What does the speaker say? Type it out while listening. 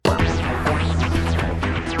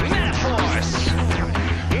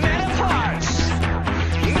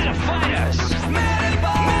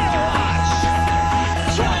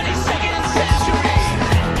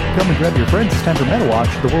and grab your friends. It's time for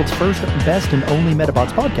MetaWatch, the world's first, best, and only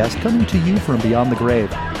Metabots podcast, coming to you from beyond the grave.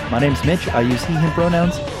 My name's Mitch. I use he, him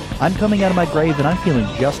pronouns. I'm coming out of my grave, and I'm feeling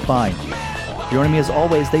just fine. Joining me as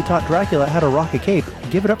always, they taught Dracula how to rock a cape.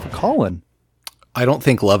 Give it up for Colin. I don't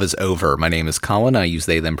think love is over. My name is Colin. I use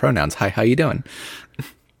they, them pronouns. Hi, how you doing?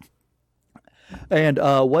 And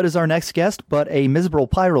what is our next guest but a miserable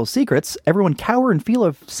pyro of secrets? Everyone cower and feel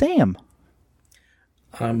of Sam.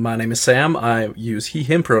 My name is Sam. I use he,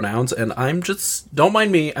 him pronouns, and I'm just, don't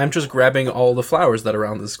mind me, I'm just grabbing all the flowers that are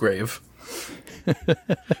around this grave.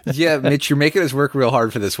 Yeah, Mitch, you're making us work real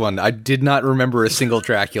hard for this one. I did not remember a single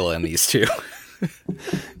Dracula in these two.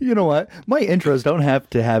 You know what? My intros don't have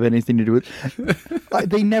to have anything to do with...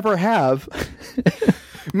 they never have.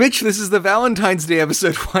 Mitch, this is the Valentine's Day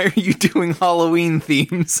episode. Why are you doing Halloween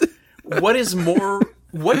themes? What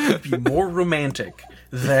could be more romantic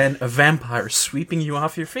than a vampire sweeping you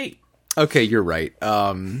off your feet? Okay, you're right.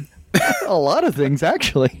 A lot of things,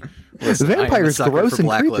 actually. Listen, Vampires I am a gross sucker for and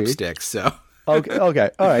black creepy. lipstick, so... Okay,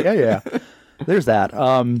 all right, yeah. There's that.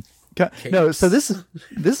 No, so this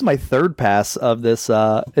is my third pass of this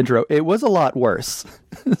intro. It was a lot worse.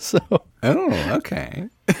 Oh, okay.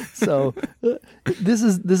 So this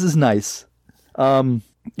is nice.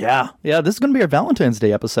 Yeah, this is going to be our Valentine's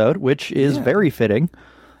Day episode, which is very fitting.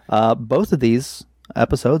 Both of these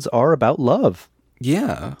episodes are about love.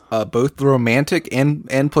 Yeah, both romantic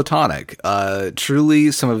and platonic.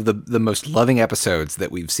 Truly some of the most loving episodes that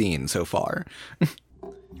we've seen so far.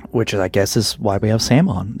 Which I guess is why we have Sam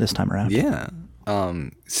on this time around. Yeah.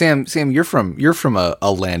 Sam, you're from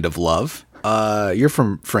a land of love. You're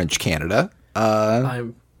from French Canada.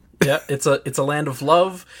 It's a land of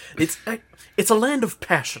love. It's a land of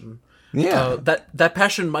passion. Yeah. That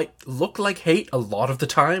passion might look like hate a lot of the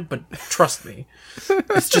time, but trust me,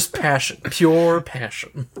 it's just passion, pure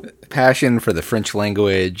passion. Passion for the French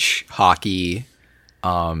language, hockey,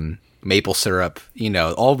 maple syrup,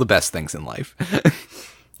 all the best things in life.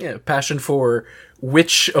 Yeah, passion for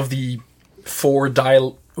which of the four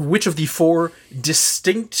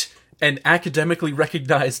distinct and academically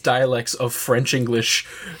recognized dialects of French English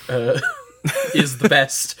is the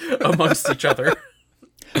best amongst each other.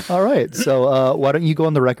 All right, so why don't you go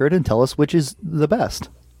on the record and tell us which is the best?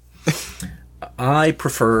 I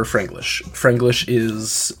prefer Franglish. Franglish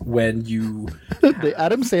is when you... The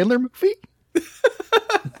Adam Sandler movie?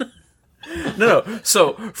 No.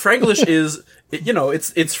 So Franglish is,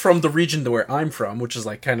 it's from the region where I'm from, which is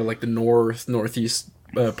kind of like the northeast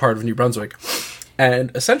part of New Brunswick. And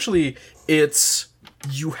essentially,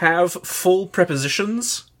 you have full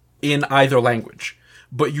prepositions in either language,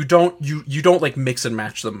 but you don't mix and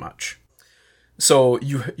match them much. So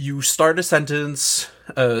you start a sentence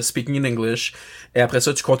speaking in English, et après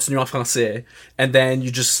ça tu continues en français, and then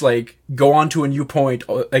you just go on to a new point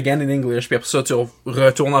again in English, puis après ça tu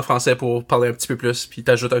retournes en français pour parler un petit peu plus, puis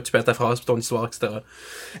t'ajoutes un petit peu à ta phrase, puis ton histoire, etc.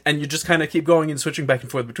 And you just kind of keep going and switching back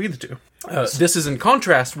and forth between the two. This is in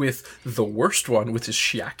contrast with the worst one, which is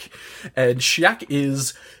Chiac. And Chiac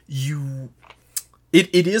is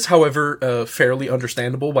It is, however, fairly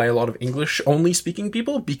understandable by a lot of English-only speaking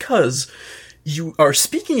people, because you are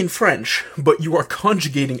speaking in French, but you are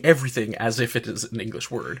conjugating everything as if it is an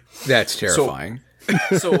English word. That's terrifying.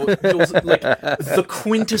 So the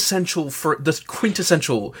quintessential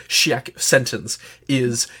Chiac sentence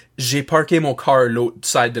is "J'ai parqué mon car l'autre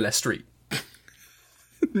side de la street."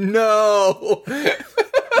 No!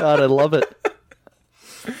 God, I love it.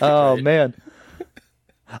 Oh, man.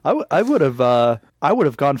 I would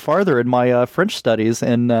have gone farther in my French studies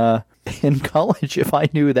in college if I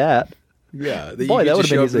knew that. Yeah, Boy, that would have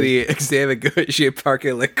been easy. The exam and go, j'ai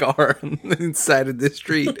parqué le car on the side of the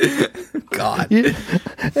street. God.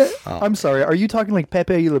 I'm sorry, are you talking like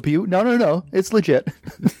Pepe Le Pew? No, it's legit.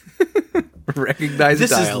 Recognize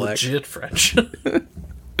This dialect. is legit French.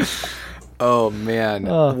 Oh, man.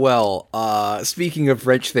 Well, speaking of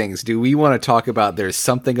French things, do we want to talk about There's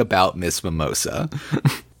Something About Miss Mimosa?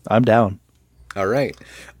 I'm down. All right.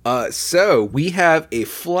 So we have a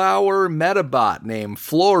flower metabot named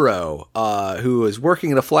Floro, who is working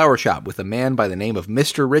in a flower shop with a man by the name of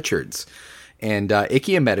Mr. Richards. And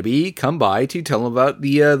Icky and Metabee come by to tell him about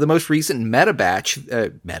the most recent meta battle,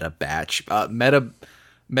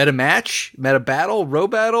 row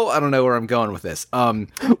battle. I don't know where I'm going with this.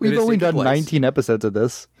 We've only done 19 episodes of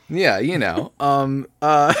this. Yeah,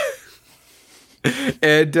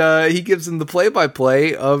 and he gives him the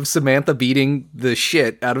play-by-play of Samantha beating the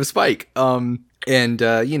shit out of Spike. And,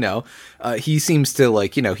 he seems to,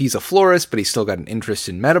 like, he's a florist, but he's still got an interest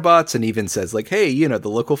in Metabots, and even says, like, hey, the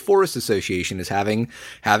local forest association is having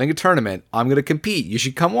a tournament. I'm going to compete. You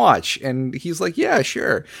should come watch. And he's like, yeah,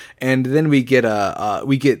 sure. And then we get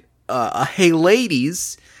a hey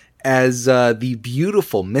ladies as the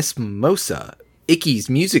beautiful Miss Mimosa, Icky's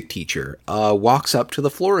music teacher, walks up to the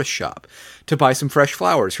florist shop to buy some fresh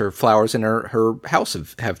flowers. Her flowers in her house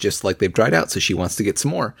have just, like, they've dried out, so she wants to get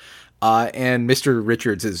some more. And Mr.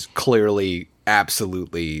 Richards is clearly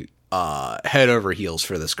absolutely head over heels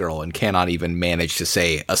for this girl and cannot even manage to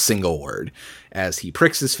say a single word as he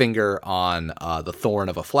pricks his finger on the thorn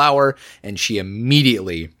of a flower, and she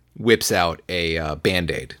immediately whips out a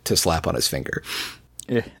Band-Aid to slap on his finger.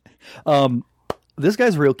 Yeah. This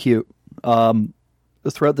guy's real cute.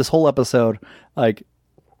 Throughout this whole episode, like,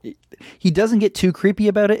 he doesn't get too creepy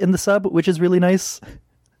about it in the sub, which is really nice.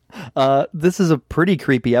 This is a pretty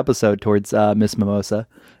creepy episode towards Miss Mimosa,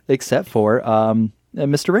 except for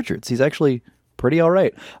Mr. Richards. He's actually pretty all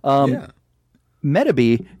right.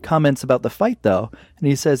 Metabee comments about the fight, though, and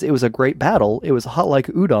he says it was a great battle. It was hot like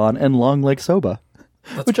udon and long like soba,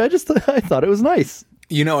 which I thought it was nice.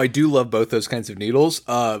 I do love both those kinds of noodles,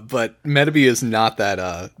 but Metabee is not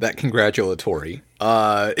that congratulatory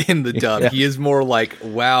in the dub. Yeah. He is more like,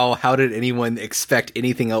 wow, how did anyone expect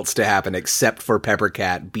anything else to happen except for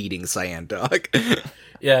Peppercat beating Cyan Dog?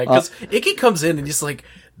 Yeah, because Icky comes in and he's like,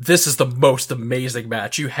 this is the most amazing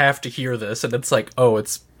match. You have to hear this. And it's like, oh,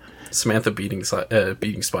 it's Samantha beating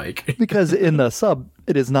Spike. Because in the sub,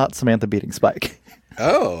 it is not Samantha beating Spike.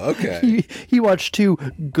 Oh, okay. He watched two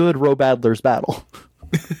good Row-Battlers battle.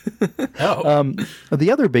 The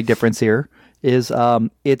other big difference here is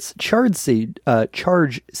it's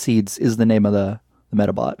Charge Seeds is the name of the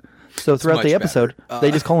Metabot. So throughout the episode,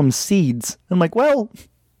 they just call them Seeds. I'm like, well,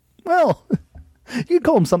 you could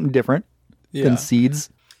call them something different than Seeds.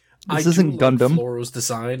 This isn't Gundam. Floro's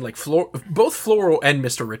design, like both Floro and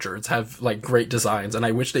Mr. Richards have like great designs, and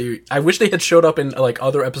I wish they had showed up in like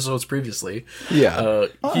other episodes previously. Yeah,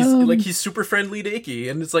 he's super friendly to Icky,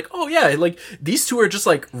 and it's like, oh yeah, like these two are just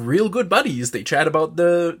like real good buddies. They chat about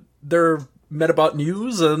their Metabot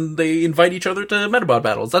news, and they invite each other to Metabot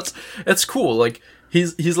battles. That's cool. Like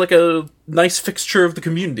he's like a nice fixture of the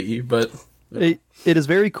community. But it is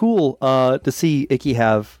very cool to see Icky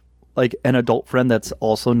have like an adult friend that's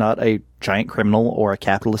also not a giant criminal or a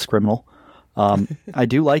capitalist criminal. I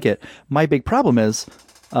do like it. My big problem is,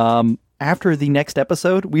 after the next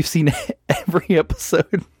episode, we've seen every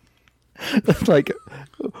episode. Like,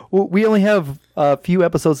 we only have a few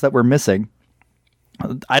episodes that we're missing.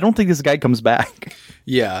 I don't think this guy comes back.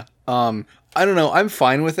 Yeah. I don't know. I'm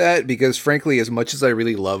fine with that because, frankly, as much as I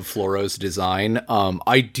really love Floro's design,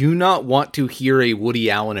 I do not want to hear a Woody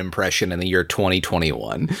Allen impression in the year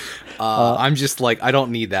 2021. I'm just like, I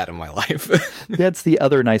don't need that in my life. That's the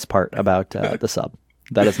other nice part about the sub.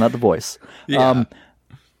 That is not the voice. Yeah.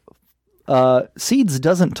 Seeds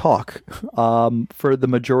doesn't talk for the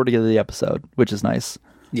majority of the episode, which is nice.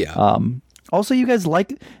 Yeah. Also, you guys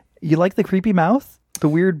like the creepy mouth? The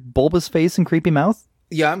weird bulbous face and creepy mouth?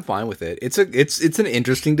 Yeah, I'm fine with it. It's an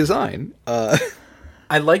interesting design.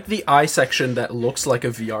 I like the eye section that looks like a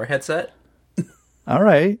VR headset. All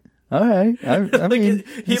right. I mean,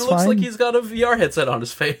 he looks fine. like he's got a VR headset on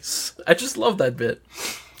his face. I just love that bit.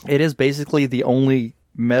 It is basically the only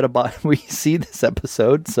Metabot we see this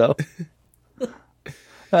episode, so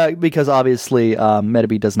because obviously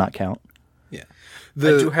Metabee does not count. Yeah. I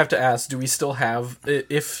do have to ask, do we still have,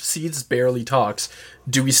 if Seeds barely talks,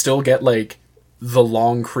 do we still get like the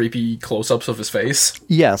long, creepy close-ups of his face?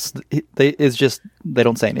 Yes, it's just they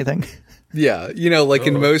don't say anything. Yeah, like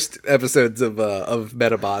in most episodes of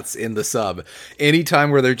Metabots in the sub, anytime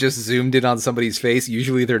where they're just zoomed in on somebody's face,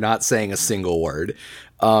 usually they're not saying a single word.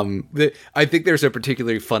 I think there's a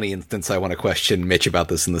particularly funny instance I want to question Mitch about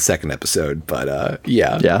this in the second episode, but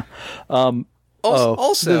yeah. Yeah.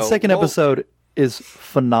 Also, the second episode is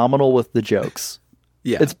phenomenal with the jokes.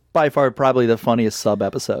 Yeah. It's by far probably the funniest sub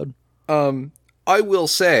episode. I will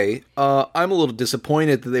say, I'm a little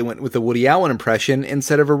disappointed that they went with a Woody Allen impression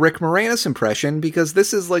instead of a Rick Moranis impression, because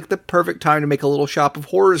this is like the perfect time to make a little Shop of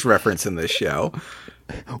Horrors reference in this show.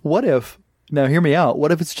 What if, now hear me out,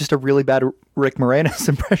 what if it's just a really bad Rick Moranis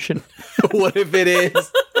impression? What if it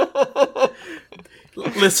is?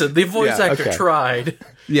 Listen, the voice actor tried.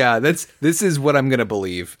 Yeah, this is what I'm gonna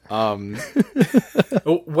believe.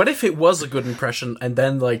 What if it was a good impression and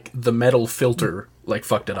then like the metal filter like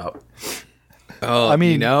fucked it up? Oh, I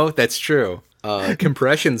mean, that's true.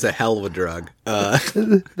 Compression's a hell of a drug.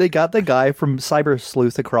 They got the guy from Cyber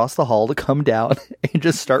Sleuth across the hall to come down and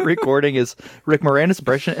just start recording his Rick Moranis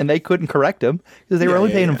impression, and they couldn't correct him because they were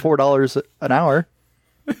only paying him $4 an hour.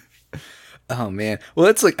 Oh man, well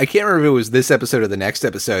that's like I can't remember if it was this episode or the next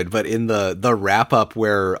episode, but in the wrap up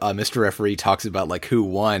where Mr. Referee talks about like who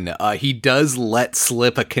won, he does let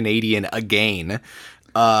slip a Canadian again,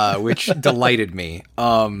 which delighted me.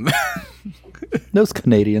 Those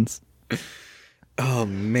Canadians. Oh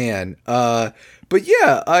man, but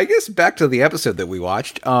yeah, I guess back to the episode that we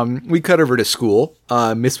watched. We cut over to school.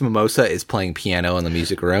 Miss Mimosa is playing piano in the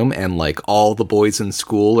music room, and like all the boys in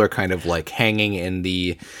school are kind of like hanging in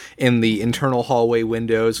the internal hallway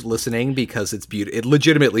windows listening because it's beautiful. It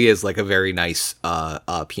legitimately is like a very nice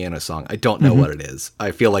piano song. I don't know what it is.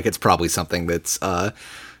 I feel like it's probably something that's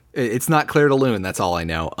it's not Claire de Lune. That's all I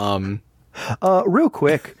know. Real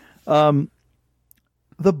quick, the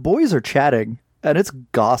boys are chatting, and it's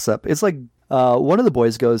gossip. It's like. One of the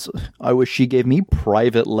boys goes, "I wish she gave me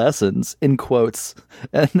private lessons," in quotes.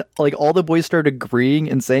 And like all the boys start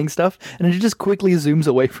agreeing and saying stuff, and it just quickly zooms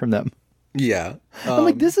away from them. Yeah. I'm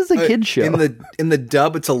like, this is a kid show. In the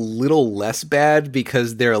dub, it's a little less bad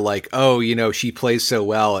because they're like, oh, you know, she plays so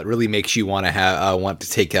well, it really makes you want to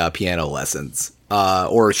take piano lessons.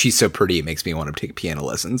 Or she's so pretty, it makes me want to take piano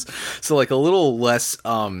lessons. So like a little less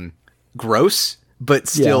gross, but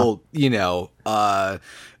still, you know,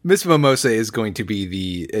 Miss Mimosa is going to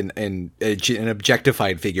be an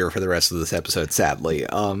objectified figure for the rest of this episode, sadly.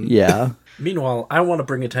 Yeah. Meanwhile, I want to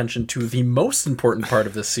bring attention to the most important part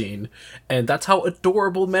of this scene, and that's how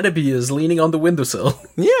adorable Metabee is leaning on the windowsill.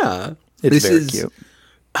 Yeah. It's very cute.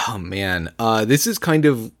 Oh, man. This is kind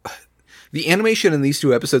of... The animation in these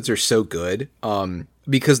two episodes are so good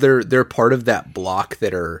because they're part of that block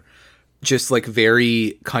that are... just like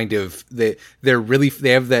very kind of they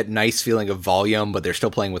have that nice feeling of volume, but they're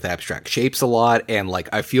still playing with abstract shapes a lot. And like,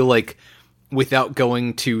 I feel like without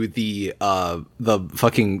going to the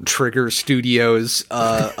fucking Trigger Studios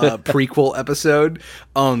prequel episode,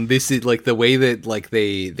 this is like the way that like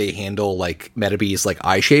they handle like Metabee's like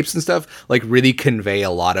eye shapes and stuff, like really convey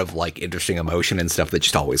a lot of like interesting emotion and stuff that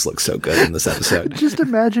just always looks so good in this episode. Just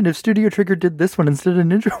imagine if Studio Trigger did this one instead of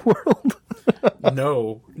Ninja World.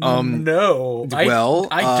 No. No. Well,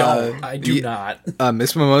 I don't. I do not.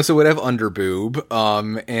 Miss Mimosa would have underboob,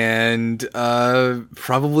 and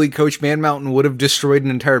probably Coach Man Mountain would have destroyed an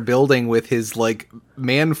entire building with his like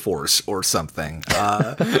man force or something.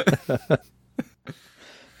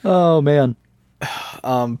 Oh man.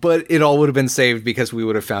 But it all would have been saved because we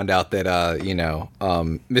would have found out that,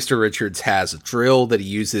 Mr. Richards has a drill that he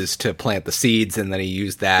uses to plant the seeds, and then he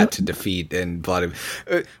used that to defeat and blah,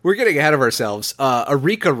 blah. We're getting ahead of ourselves.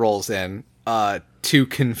 Arika rolls in to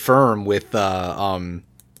confirm with Icky and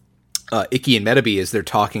Metabee as they're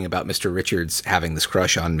talking about Mr. Richards having this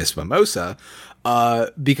crush on Miss Mimosa,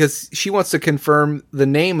 because she wants to confirm the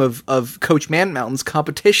name of Coach Man Mountain's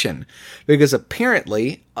competition, because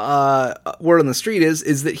apparently word on the street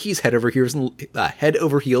is that he's head over heels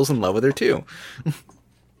in love with her too.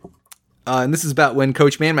 And this is about when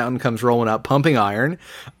Coach Man Mountain comes rolling up, pumping iron,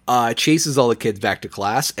 chases all the kids back to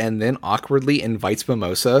class, and then awkwardly invites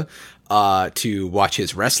Mimosa to watch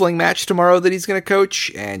his wrestling match tomorrow that he's going to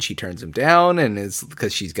coach, and she turns him down, and is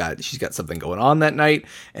because she's got something going on that night,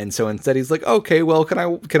 and so instead he's like, okay, well, can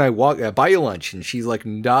I buy you lunch? And she's like,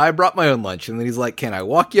 nah, I brought my own lunch. And then he's like, can I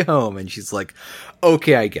walk you home? And she's like,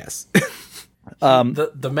 okay, I guess.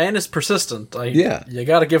 The man is persistent. You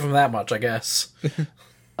got to give him that much, I guess.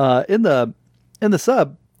 In the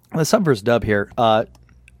sub versus dub here,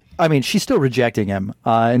 I mean, she's still rejecting him,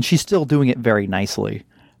 and she's still doing it very nicely.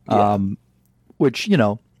 Yeah. Which, you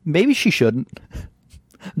know, maybe she shouldn't.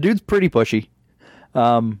 Dude's pretty pushy.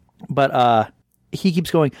 But he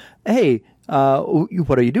keeps going, hey,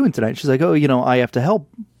 what are you doing tonight? She's like, oh, you know, I have to help,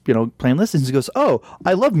 you know, playing lessons. He goes, oh,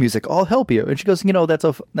 I love music. I'll help you. And she goes, you know, that's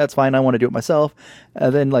fine. I want to do it myself.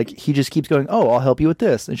 And then, like, he just keeps going, oh, I'll help you with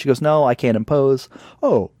this. And she goes, no, I can't impose.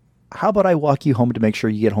 Oh, how about I walk you home to make sure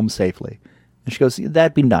you get home safely? And she goes,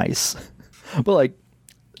 that'd be nice. But, like,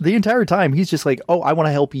 the entire time, he's just like, oh, I want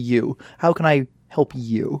to help you. How can I help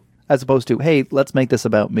you? As opposed to, hey, let's make this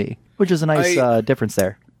about me. Which is a nice difference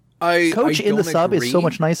there. Coach in the sub is so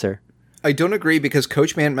much nicer. I don't agree because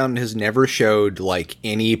Coach Man Mountain has never showed, like,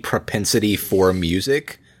 any propensity for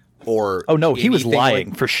music. or Oh no, he was anything lying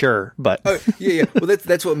like- for sure. But yeah. Well,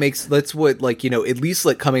 that's what like, you know, at least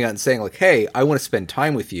like coming out and saying like, hey, I want to spend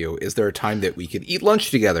time with you. Is there a time that we could eat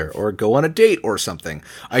lunch together or go on a date or something?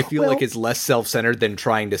 I feel like it's less self-centered than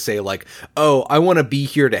trying to say like, oh, I want to be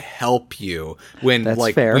here to help you, when That's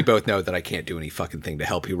like fair. we both know that I can't do any fucking thing to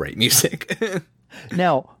help you write music.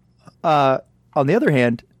 now, on the other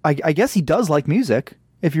hand, I guess he does like music.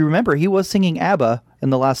 If you remember, he was singing ABBA in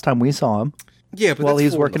the last time we saw him. Yeah, but While that's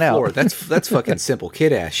he's four on the working out. floor. That's fucking simple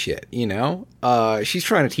kid ass shit, you know? She's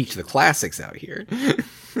trying to teach the classics out here.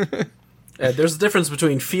 There's a difference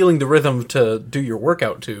between feeling the rhythm to do your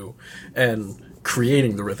workout to and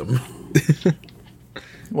creating the rhythm.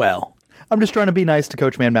 Well, I'm just trying to be nice to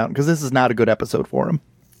Coach Man Mountain because this is not a good episode for him.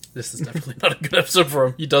 This is definitely not a good episode for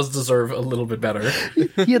him. He does deserve a little bit better.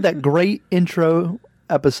 He had that great intro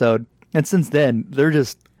episode, and since then they're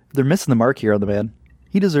missing the mark here on the man.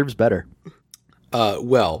 He deserves better.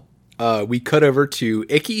 We cut over to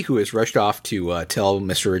Icky, who has rushed off to tell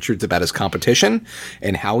Mr. Richards about his competition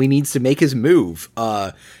and how he needs to make his move.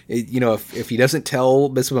 You know, if he doesn't tell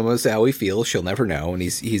Miss Mimosa how he feels, she'll never know, and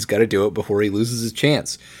he's got to do it before he loses his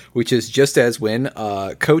chance. Which is just as when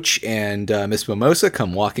Coach and Miss Mimosa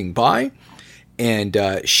come walking by, and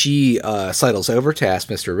she sidles over to ask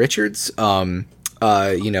Mr. Richards,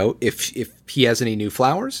 you know, if he has any new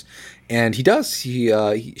flowers. And he does.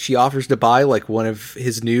 She offers to buy like one of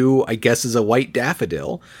his new, I guess, is a white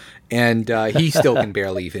daffodil, and he still can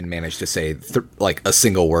barely even manage to say like a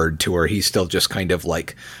single word to her. He's still just kind of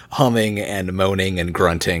like humming and moaning and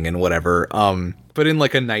grunting and whatever. But in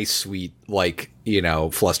like a nice, sweet, like, you know,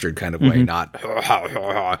 flustered kind of way, not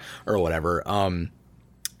or whatever.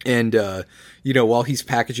 And you know, while he's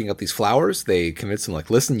packaging up these flowers, they convince him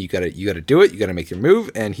like, listen, you gotta do it. You gotta make your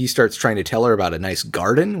move. And he starts trying to tell her about a nice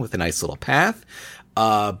garden with a nice little path.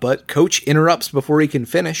 But Coach interrupts before he can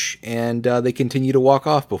finish, and they continue to walk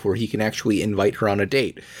off before he can actually invite her on a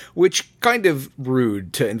date, which kind of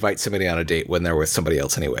rude to invite somebody on a date when they're with somebody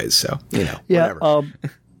else anyways. So, you know, whatever.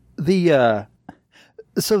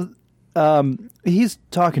 He's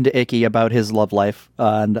talking to Icky about his love life,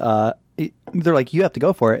 and they're like, you have to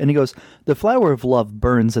go for it. And he goes, the flower of love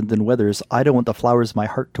burns and then withers. I don't want the flowers of my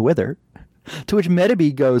heart to wither. To which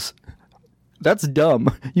Metabee goes, that's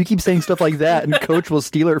dumb. You keep saying stuff like that and Coach will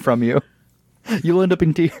steal it from you. You'll end up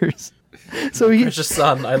in tears. So he, Precious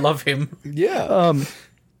son, I love him. Yeah.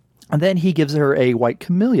 and then he gives her a white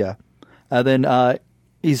camellia. And then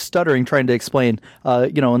he's stuttering, trying to explain,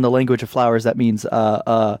 you know, in the language of flowers, that means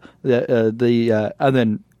and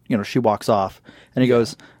then, you know, she walks off. And he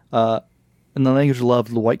goes, in the language of love,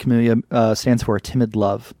 the white camellia stands for timid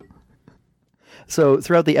love. So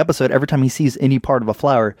throughout the episode, every time he sees any part of a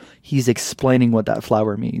flower, he's explaining what that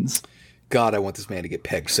flower means. God, I want this man to get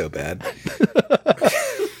pegged so bad.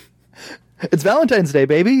 It's Valentine's Day,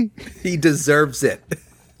 baby. He deserves it.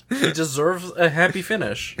 He deserves a happy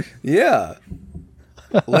finish. Yeah.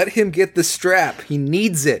 Let him get the strap. He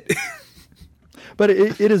needs it. But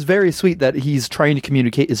it is very sweet that he's trying to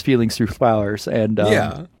communicate his feelings through flowers. And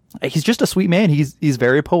Yeah. he's just a sweet man. He's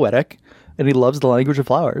very poetic, and he loves the language of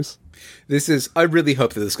flowers. I really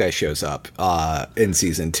hope that this guy shows up in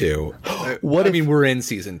season 2. I mean, we're in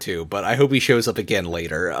season 2, but I hope he shows up again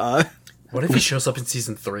later. What if he shows up in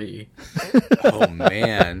season 3? Oh,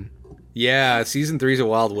 man. Yeah, season 3 is a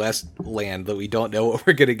Wild West land that we don't know what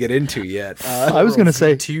we're going to get into yet. I was going to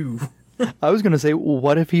say, 2. well,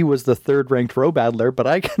 what if he was the third-ranked row battler? But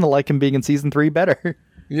I kind of like him being in season 3 better.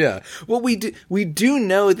 Yeah. Well, we do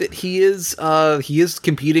know that he is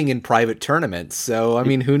competing in private tournaments. So, I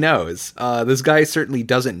mean, who knows? This guy certainly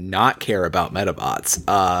doesn't not care about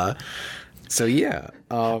Metabots. So yeah.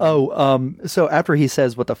 So after he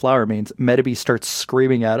says what the flower means, Metabee starts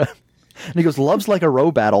screaming at him. And he goes, love's like a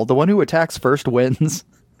row battle. The one who attacks first wins.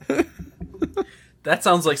 That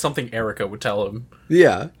sounds like something Erica would tell him.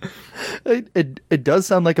 Yeah. It does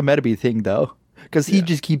sound like a Metabee thing, though. Because he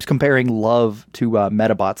just keeps comparing love to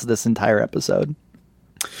Metabots this entire episode.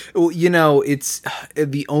 Well, you know, it's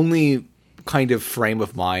the only kind of frame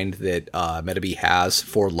of mind that Metabee has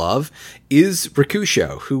for love is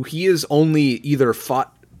Rakusho, who he is only either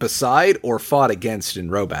fought beside or fought against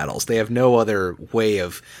in row battles. They have no other way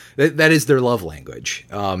of... That is their love language.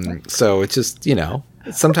 So it's just, you know,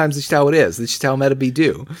 sometimes it's just how it is. It's just how Metabee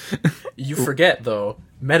do. You forget, though,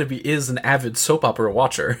 Metabee is an avid soap opera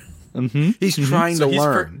watcher. Mm-hmm. He's trying to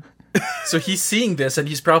learn. So he's seeing this, and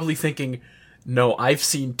he's probably thinking, no, I've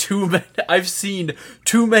seen too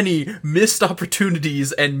many missed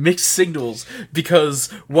opportunities and mixed signals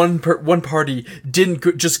because one party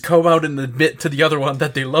didn't just come out and admit to the other one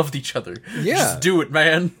that they loved each other. Yeah. Just do it,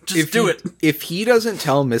 man. Just do it. If he doesn't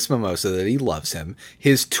tell Miss Mimosa that he loves him,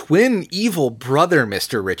 his twin evil brother,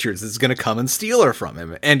 Mr. Richards, is going to come and steal her from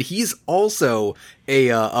him. And he's also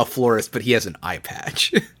a florist, but he has an eye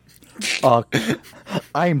patch.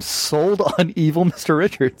 I am sold on evil Mr.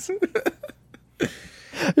 Richards.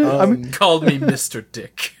 Called me Mr.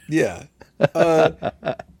 Dick. Yeah.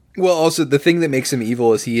 Well, also, the thing that makes him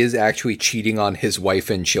evil is he is actually cheating on his wife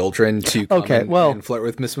and children to come and flirt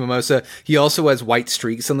with Miss Mimosa. He also has white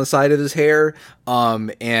streaks on the side of his hair,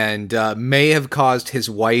 and may have caused his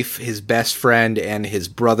wife, his best friend, and his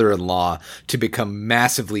brother-in-law to become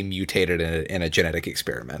massively mutated in a genetic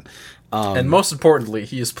experiment. And most importantly,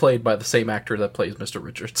 he is played by the same actor that plays Mr.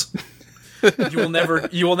 Richards. You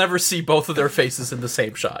will never see both of their faces in the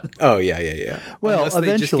same shot. Oh yeah. Well,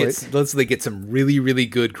 eventually, unless they get some really, really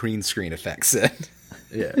good green screen effects in.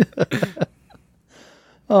 Yeah.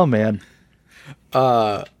 Oh man.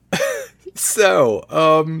 So,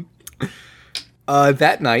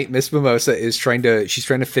 that night, Miss Mimosa is trying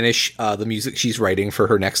to finish the music she's writing for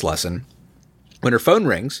her next lesson when her phone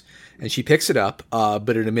rings. And she picks it up,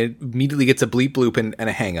 but it immediately gets a bleep bloop and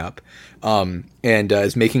a hang up, and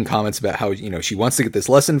is making comments about how, she wants to get this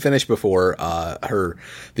lesson finished before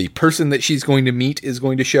the person that she's going to meet is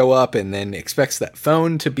going to show up, and then expects that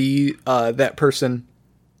phone to be that person,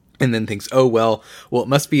 and then thinks, oh, well, it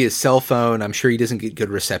must be his cell phone. I'm sure he doesn't get good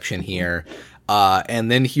reception here. And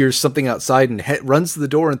then hears something outside and runs to the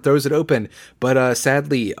door and throws it open. But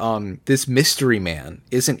sadly, this mystery man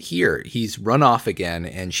isn't here. He's run off again,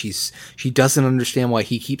 and she doesn't understand why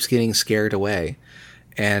he keeps getting scared away.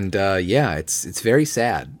 And it's very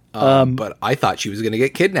sad. But I thought she was going to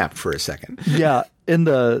get kidnapped for a second. Yeah, in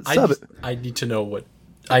the sub, I need to know what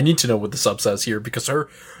the sub says here, because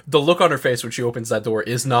the look on her face when she opens that door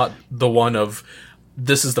is not the one of,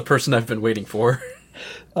 this is the person I've been waiting for.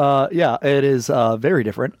 Yeah, it is very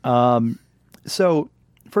different. So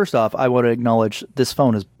first off, I want to acknowledge this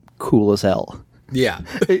phone is cool as hell. Yeah,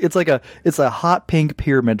 it's a hot pink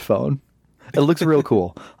pyramid phone. It looks real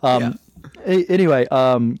cool. Anyway,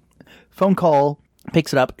 phone call,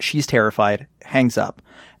 picks it up. She's terrified, hangs up,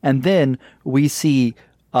 and then we see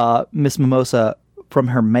Miss Mimosa from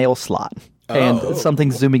her mail slot, and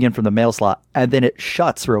something zooming in from the mail slot, and then it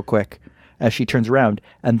shuts real quick as she turns around,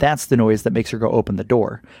 and that's the noise that makes her go open the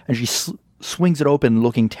door. And she swings it open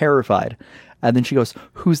looking terrified. And then she goes,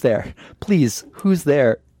 "Who's there? Please, who's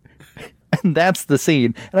there?" And that's the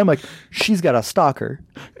scene. And I'm like, she's got a stalker.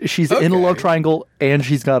 She's in a love triangle, and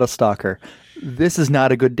she's got a stalker. This is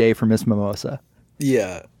not a good day for Miss Mimosa.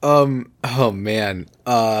 Yeah. Oh man.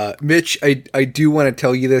 Mitch, I do want to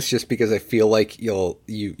tell you this just because I feel like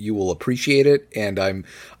you will appreciate it, and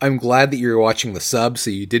I'm glad that you're watching the sub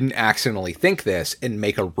so you didn't accidentally think this and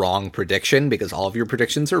make a wrong prediction, because all of your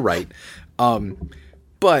predictions are right.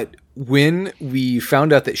 But when we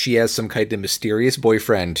found out that she has some kind of mysterious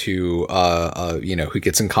boyfriend who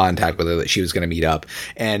gets in contact with her, that she was going to meet up,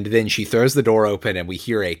 and then she throws the door open and we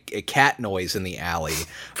hear a cat noise in the alley.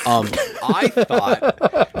 I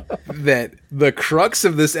thought that the crux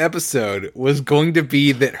of this episode was going to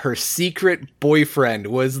be that her secret boyfriend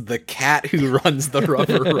was the cat who runs the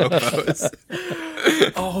rubber robos.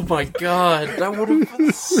 Oh my god, that would have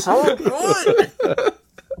been so good.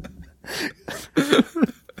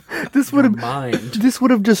 This would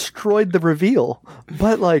have destroyed the reveal.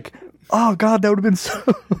 But oh god, that would have been so.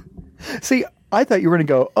 See, I thought you were going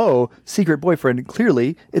to go, oh, secret boyfriend.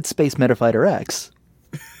 Clearly, it's Space Metafighter X.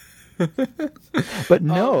 But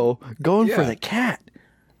no, going for the cat.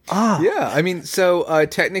 Yeah, I mean, so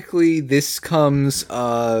technically, this comes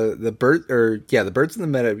the birds in the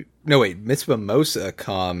meta. No, wait, Miss Mimosa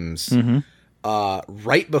comes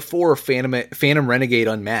right before Phantom Renegade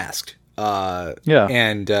Unmasked.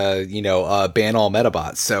 And ban all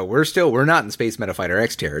Metabots. So we're not in Space Metafighter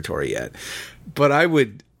X territory yet. But I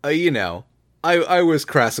would, I was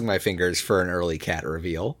crossing my fingers for an early cat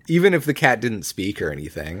reveal, even if the cat didn't speak or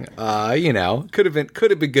anything. Could have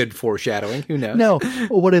been good foreshadowing. Who knows? No,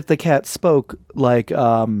 what if the cat spoke like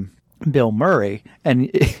Bill Murray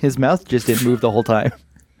and his mouth just didn't move the whole time?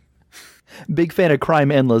 Big fan of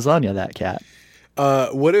crime and lasagna, that cat.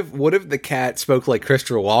 What if the cat spoke like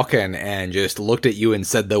Christopher Walken and just looked at you and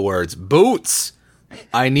said the words, "Boots!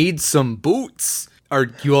 I need some boots." Are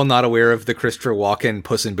you all not aware of the Christopher Walken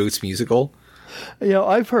Puss in Boots musical?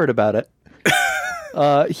 I've heard about it.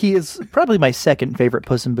 He is probably my second favorite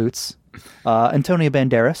Puss in Boots. Antonio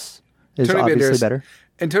Banderas is obviously better.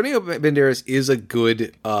 Antonio Banderas is a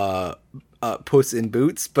good Puss in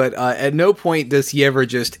Boots, but at no point does he ever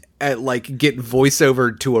just get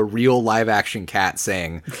voiceover to a real live action cat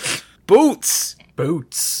saying, "Boots,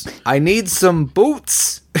 Boots. I need some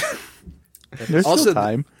boots." There's Also, still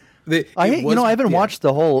time. I haven't watched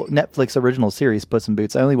the whole Netflix original series, Puss in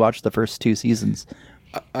Boots. I only watched the first 2 seasons.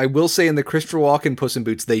 I will say in the Christopher Walken Puss in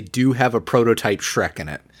Boots, they do have a prototype Shrek in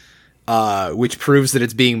it, which proves that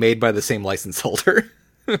it's being made by the same license holder.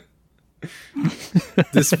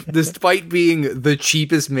 Despite being the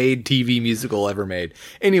cheapest made TV musical ever made.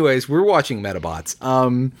 Anyways, we're watching Medabots.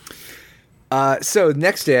 So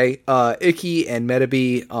next day, Icky and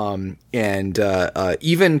Metabee, and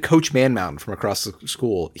even Coach Manmountain from across the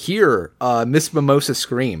school hear Miss Mimosa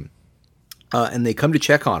scream. And they come to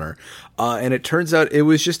check on her. And it turns out it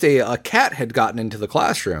was just a cat had gotten into the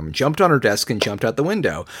classroom, jumped on her desk, and jumped out the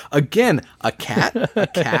window. Again, a cat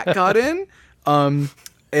got in,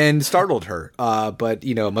 and startled her. But,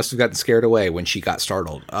 must have gotten scared away when she got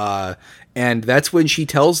startled. And that's when she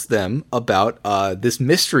tells them about this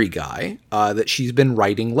mystery guy that she's been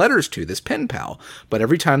writing letters to, this pen pal. But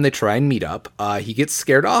every time they try and meet up, he gets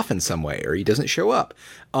scared off in some way, or he doesn't show up.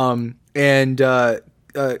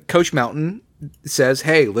 Coach Mountain says,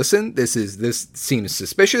 "Hey, listen, this seems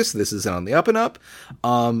suspicious. This isn't on the up and up.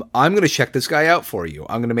 I'm going to check this guy out for you.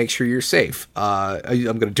 I'm going to make sure you're safe. I'm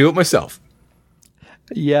going to do it myself."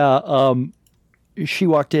 Yeah, she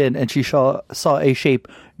walked in and she saw a shape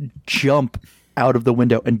jump out of the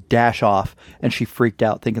window and dash off, and she freaked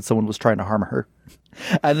out thinking someone was trying to harm her.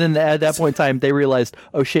 And then at that point in time, they realized,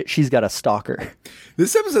 oh shit, she's got a stalker.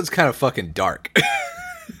 This episode's kind of fucking dark.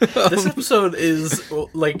 This episode is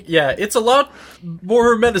it's a lot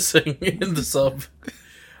more menacing in the sub.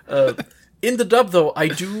 In the dub, though,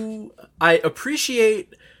 I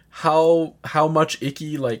appreciate how much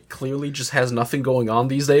Icky clearly just has nothing going on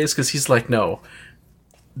these days, because he's like, no,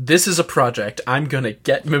 this is a project. I'm gonna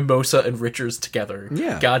get Mimosa and Richards together.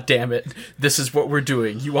 Yeah. God damn it. This is what we're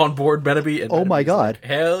doing. You on board, Metabee? And oh my god.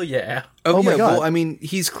 Hell yeah. Oh my yeah, god. Well, I mean,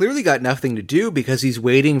 he's clearly got nothing to do because he's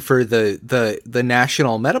waiting for the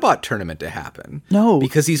national Metabot tournament to happen. No.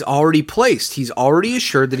 Because he's already placed. He's already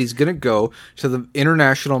assured that he's going to go to the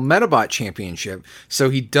International Metabot Championship, so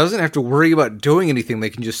he doesn't have to worry about doing anything. They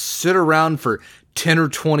can just sit around for 10 or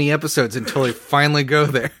 20 episodes until they finally go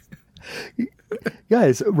there.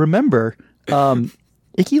 Guys, remember,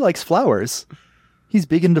 Icky likes flowers. He's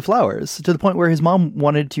big into flowers, to the point where his mom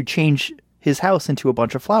wanted to change his house into a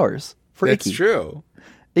bunch of flowers for That's Icky. true.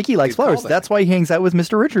 Icky likes Good flowers. callback. That's why he hangs out with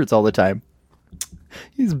Mr. Richards all the time.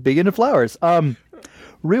 He's big into flowers.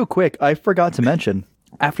 Real quick, I forgot to mention,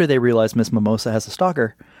 after they realize Miss Mimosa has a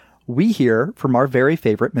stalker, we hear from our very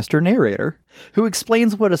favorite Mr. Narrator, who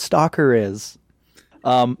explains what a stalker is.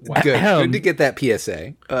 Good to get that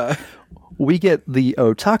PSA. We get the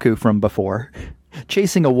otaku from before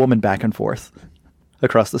chasing a woman back and forth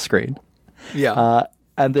across the screen. Yeah.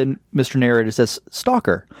 And then Mr. Narrator says,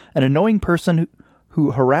 stalker, an annoying person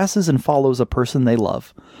who harasses and follows a person they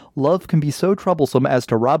love. Love can be so troublesome as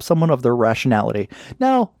to rob someone of their rationality.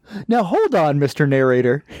 Now hold on, Mr.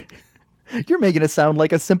 Narrator. You're making it sound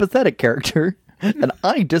like a sympathetic character, and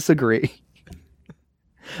I disagree.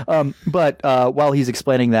 But while he's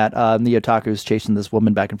explaining that, the otaku's chasing this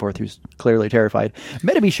woman back and forth who's clearly terrified.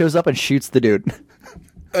 Metabee shows up and shoots the dude.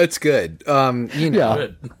 It's good. Yeah.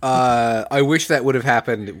 Good. I wish that would have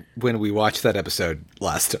happened when we watched that episode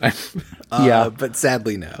last time. Yeah. But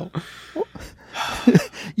sadly, no.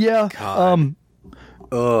 Yeah. God.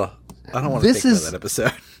 I don't want to This think is- about that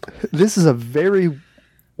episode. This is a very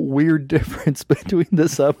weird difference between the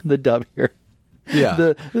sub and the dub here.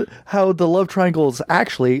 Yeah. How the love triangle is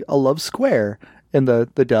actually a love square in the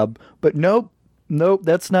dub, but nope,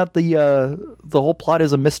 that's not the whole plot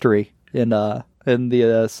is a mystery in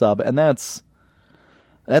the sub, and that's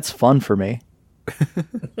fun for me.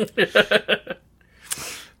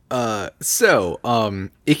 So,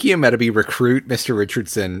 Icky and Metabee recruit Mr.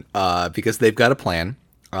 Richardson because they've got a plan.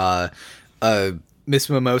 Miss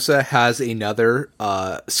Mimosa has another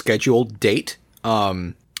scheduled date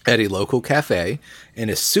at a local cafe, and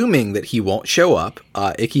assuming that he won't show up,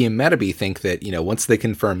 Icky and Metabee think that, once they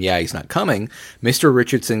confirm, he's not coming, Mr.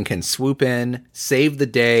 Richardson can swoop in, save the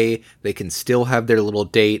day, they can still have their little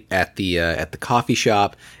date at the coffee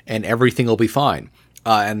shop, and everything will be fine.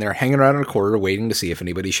 And they're hanging around in a corner waiting to see if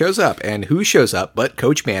anybody shows up. And who shows up but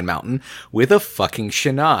Coach Manmountain with a fucking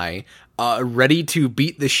Shanai, ready to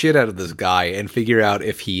beat the shit out of this guy and figure out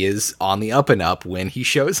if he is on the up and up when he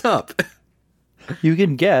shows up. You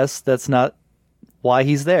can guess that's not why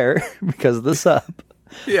he's there because of the sub.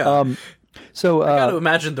 Yeah. So I gotta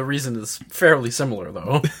imagine the reason is fairly similar,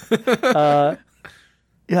 though.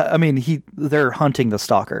 yeah, I mean, they're hunting the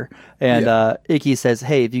stalker, and Icky says,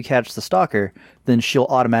 "Hey, if you catch the stalker, then she'll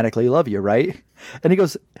automatically love you, right?" And he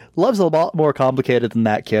goes, "Love's a lot more complicated than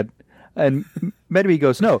that, kid." And Metabee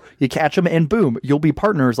goes, "No, you catch him, and boom, you'll be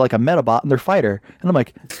partners like a Metabot and their fighter." And I'm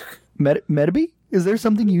like, Metabee, is there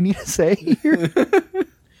something you need to say here?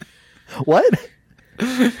 What?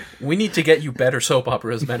 We need to get you better soap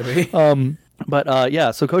operas, Metabee. But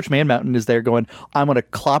yeah, so Coach Man Mountain is there going, "I'm going to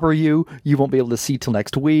clobber you. You won't be able to see till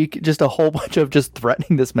next week." Just a whole bunch of just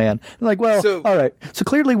threatening this man. I'm like, well, all right. So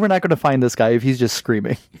clearly we're not going to find this guy if he's just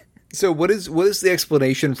screaming. So what is the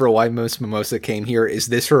explanation for why Miss Mimosa came here? Is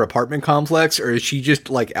this her apartment complex, or is she just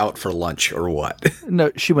like out for lunch, or what?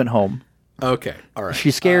 No, she went home. Okay, all right.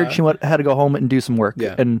 She's scared. She had to go home and do some work.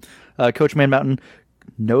 Yeah. And Coach Man Mountain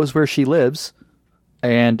knows where she lives,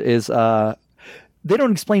 and is. They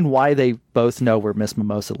don't explain why they both know where Miss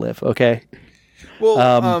Mimosa live. Okay.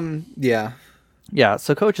 Well, yeah. Yeah.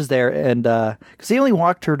 So Coach is there, and because he only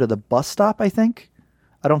walked her to the bus stop, I think.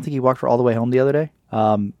 I don't think he walked her all the way home the other day.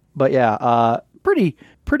 But yeah, pretty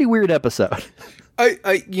weird episode.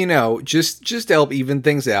 I just to help even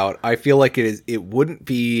things out, I feel like it would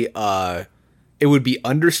be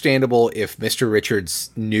understandable if Mr. Richards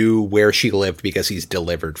knew where she lived because he's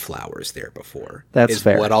delivered flowers there before. That's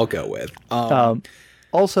fair. What I'll go with.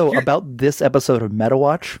 Also, about this episode of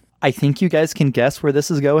MetaWatch, I think you guys can guess where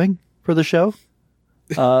this is going for the show.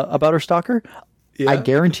 About her stalker. Yeah. I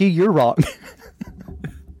guarantee you're wrong.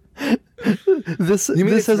 This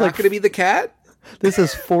is not going to be the cat? This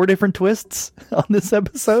has 4 different twists on this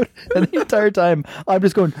episode, and the entire time I'm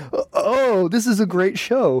just going, "Oh, this is a great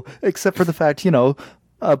show," except for the fact,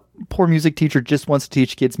 a poor music teacher just wants to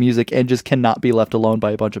teach kids music and just cannot be left alone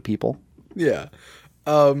by a bunch of people. Yeah.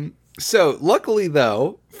 So luckily,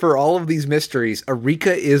 though, for all of these mysteries,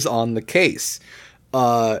 Arika is on the case.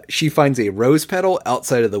 She finds a rose petal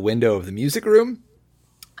outside of the window of the music room.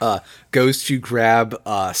 Goes to grab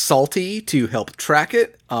Salty to help track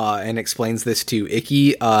it, and explains this to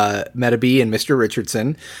Icky, Metabee, and Mr.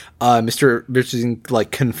 Richardson. Mr. Richardson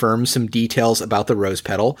confirms some details about the rose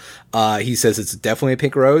petal. He says it's definitely a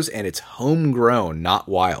pink rose and it's homegrown, not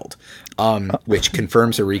wild. Which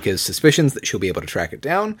confirms Arika's suspicions that she'll be able to track it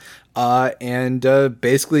down. And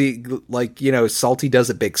basically, Salty does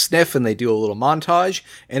a big sniff and they do a little montage,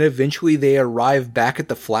 and eventually they arrive back at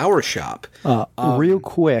the flower shop. Real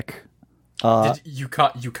quick. You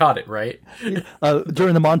caught it, right?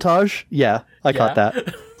 During the montage? Yeah, I caught that.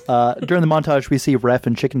 During the montage, we see Ref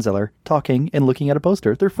and Chicken Zeller talking and looking at a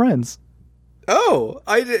poster. They're friends. Oh,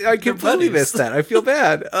 I completely missed that. I feel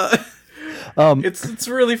bad. It's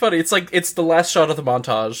really funny. It's the last shot of the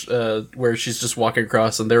montage where she's just walking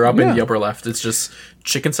across, and they're up in the upper left. It's just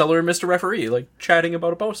Chicken Seller and Mr. Referee chatting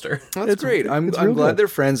about a poster. That's great. I'm glad they're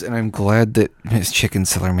friends, and I'm glad that Miss Chicken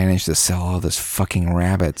Seller managed to sell all those fucking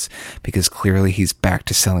rabbits, because clearly he's back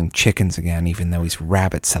to selling chickens again, even though he's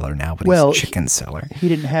rabbit seller now, but he's chicken seller. He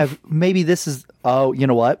didn't have. Maybe this is. Oh, you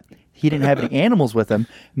know what? He didn't have any animals with him.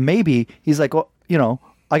 Maybe he's like, well,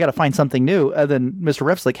 I got to find something new. And then Mr.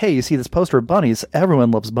 Ref's like, "Hey, you see this poster of bunnies? Everyone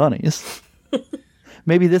loves bunnies."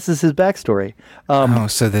 Maybe this is his backstory.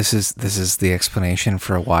 So this is the explanation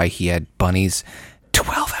for why he had bunnies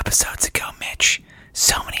 12 episodes ago, Mitch.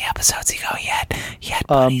 So many episodes ago, he had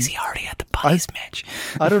bunnies. He already had the bunnies, Mitch.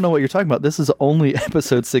 I don't know what you're talking about. This is only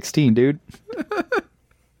episode 16, dude.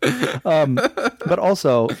 But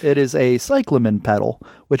also, it is a cyclamen petal,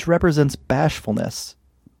 which represents bashfulness.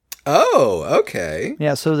 Oh, okay.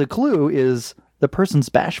 Yeah, so the clue is the person's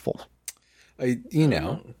bashful. I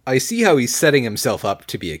see how he's setting himself up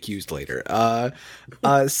to be accused later. Arika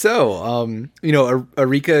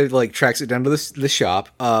tracks it down to the shop.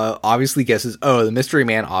 Obviously guesses, the mystery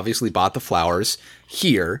man obviously bought the flowers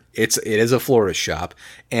here. It is a florist shop,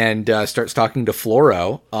 and starts talking to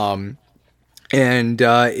Floro. And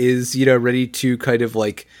is ready to kind of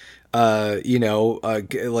wants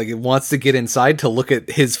to get inside to look at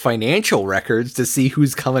his financial records to see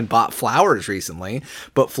who's come and bought flowers recently,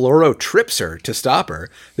 but Floro trips her to stop her.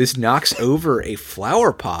 This knocks over a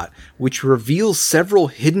flower pot, which reveals several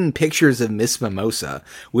hidden pictures of Miss Mimosa,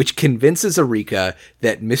 which convinces Arika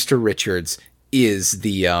that Mr. Richards is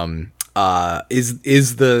the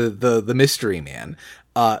mystery man.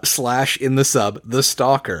 / in the sub, the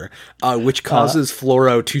stalker, which causes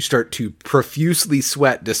Floro to start to profusely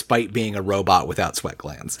sweat despite being a robot without sweat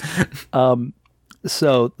glands.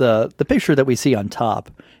 So the picture that we see on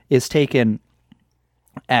top is taken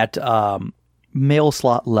at mail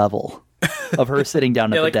slot level. of her sitting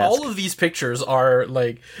down at Yeah, the like desk. all of these pictures are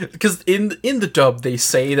like, because in the dub they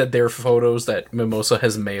say that they're photos that Mimosa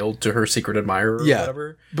has mailed to her secret admirer or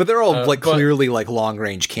whatever. But they're all like but- clearly like long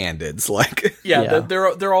range candids. Like, Yeah, Yeah.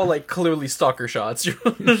 they're all like clearly stalker shots.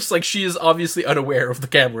 Just like she is obviously unaware of the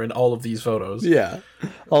camera in all of these photos. yeah.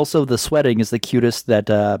 Also, the sweating is the cutest that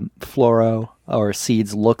Floro or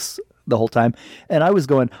Seeds looks the whole time. And I was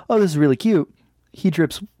going, oh, this is really cute. He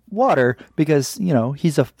drips water because, you know,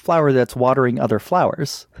 he's a flower that's watering other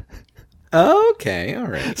flowers. Okay, all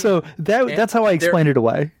right. So that's how I explained it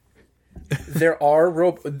away. There are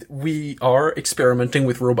we are experimenting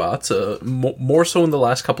with robots, more so in the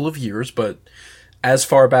last couple of years, but as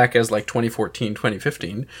far back as like 2014,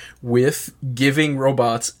 2015, with giving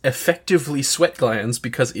robots effectively sweat glands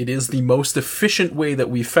because it is the most efficient way that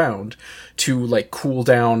we found to like cool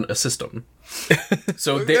down a system.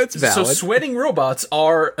 So That's valid. So sweating robots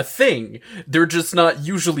are a thing. They're just not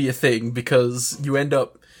usually a thing because you end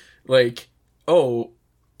up like, oh,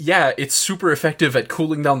 yeah, it's super effective at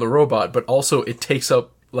cooling down the robot, but also it takes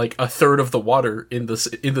up like a third of the water in the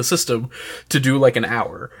system to do like an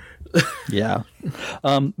hour. Yeah.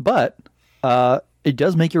 But it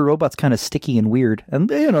does make your robots kind of sticky and weird. And,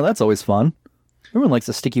 you know, that's always fun. Everyone likes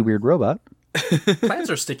a sticky, weird robot. Plants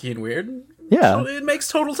are sticky and weird. Yeah. So it makes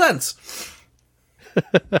total sense.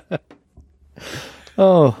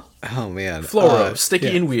 Oh, Oh man, Floro,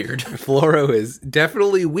 sticky and weird. Floro is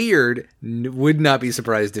definitely weird. Would not be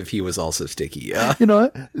surprised if he was also sticky. you know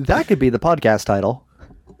what? That could be the podcast title.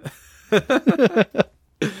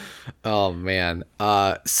 Oh man.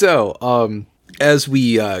 As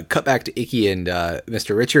we cut back to Icky and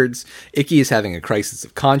Mr. Richards, Icky is having a crisis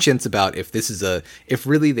of conscience about if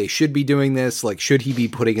really they should be doing this. Like, should he be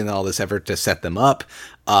putting in all this effort to set them up?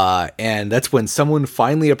 And that's when someone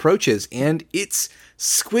finally approaches, and it's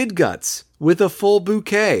Squid Guts with a full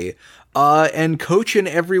bouquet. And Coach and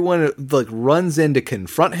everyone like runs in to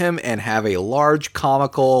confront him and have a large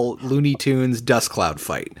comical Looney Tunes dust cloud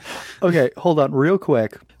fight. Okay, hold on real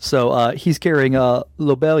quick. So he's carrying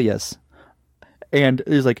Lobelias. And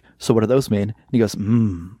he's like, so what do those mean? And he goes,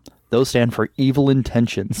 those stand for evil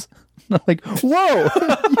intentions. And I'm like, whoa,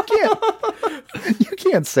 you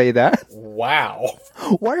can't say that. Wow.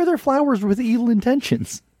 Why are there flowers with evil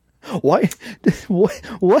intentions? Why?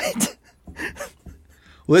 What?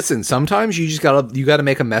 Listen, sometimes you gotta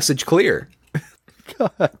make a message clear.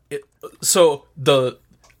 So the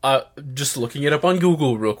just looking it up on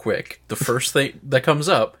Google real quick, the first thing that comes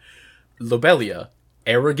up, lobelia,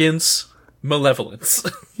 arrogance, malevolence.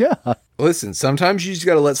 Yeah. Listen, sometimes you just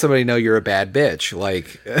gotta let somebody know you're a bad bitch.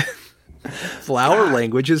 Like, flower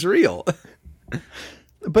language is real.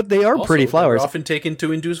 But they are pretty Also, flowers. they're often taken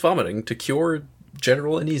to induce vomiting to cure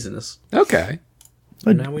general uneasiness. Okay.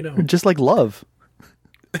 Now we know. Just like love.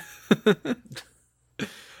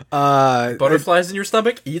 Butterflies in your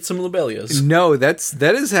stomach, eat some lobelias. No, that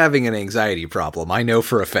is having an anxiety problem. I know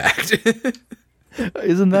for a fact.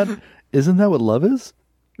 Isn't that what love is?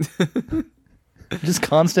 Just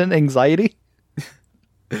constant anxiety?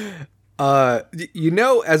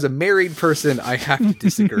 As a married person, I have to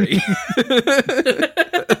disagree.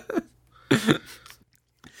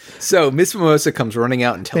 So Miss Mimosa comes running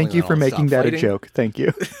out and telling Thank you them for all to making stop that a fighting. joke. Thank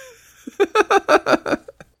you.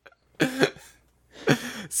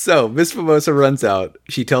 So Miss Mimosa runs out.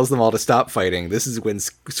 She tells them all to stop fighting. This is when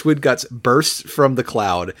Squid Guts bursts from the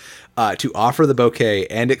cloud to offer the bouquet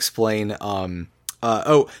and explain.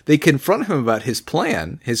 They confront him about his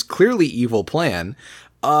plan, his clearly evil plan,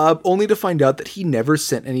 only to find out that he never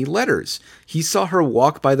sent any letters. He saw her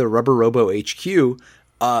walk by the Rubber Robo HQ,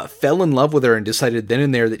 fell in love with her, and decided then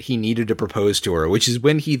and there that he needed to propose to her, which is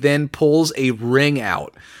when he then pulls a ring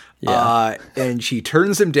out. Yeah. And she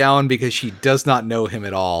turns him down because she does not know him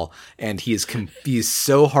at all, and he is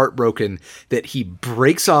so heartbroken that he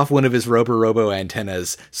breaks off one of his Robo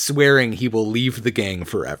antennas, swearing he will leave the gang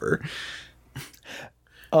forever.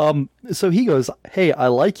 So he goes, hey, I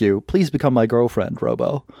like you. Please become my girlfriend,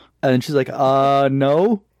 Robo. And she's like,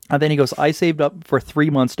 no. And then he goes, I saved up for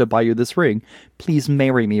 3 months to buy you this ring. Please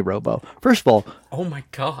marry me, Robo. First of all, Oh my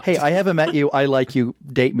god. hey, I haven't met you. I like you.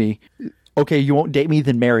 Date me. Okay, you won't date me,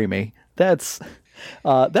 then marry me. That's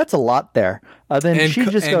a lot there. Then she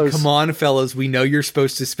just goes, come on, fellas, we know you're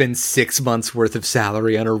supposed to spend 6 months worth of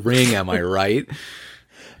salary on a ring, am I right?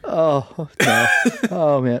 oh, no.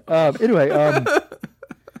 Oh, man. Anyway,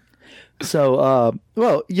 so,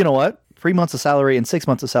 well, you know what? 3 months of salary and 6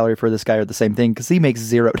 months of salary for this guy are the same thing because he makes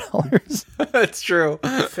 $0. That's true.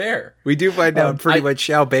 Fair. We do find out pretty much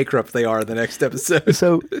how bankrupt they are in the next episode.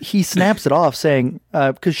 So he snaps it off saying,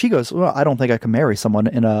 because she goes, well, I don't think I can marry someone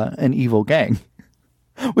in an evil gang.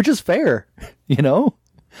 which is fair, you know?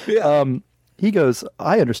 Yeah. He goes,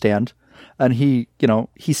 I understand. And he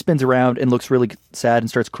spins around and looks really sad and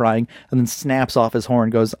starts crying and then snaps off his horn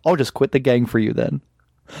and goes, I'll just quit the gang for you then.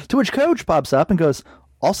 To which Coach pops up and goes,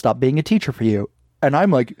 I'll stop being a teacher for you. And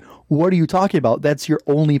I'm like, what are you talking about? That's your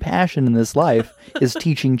only passion in this life is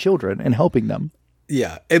teaching children and helping them.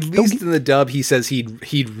 Yeah. At least in the dub, he says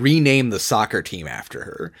he'd rename the soccer team after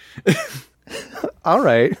her. All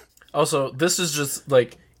right. Also, this is just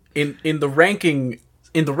like in the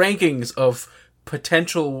rankings of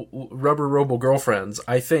potential Rubber Robo girlfriends,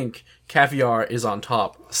 I think Caviar is on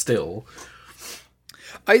top still.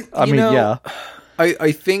 I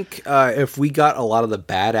think if we got a lot of the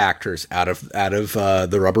bad actors out of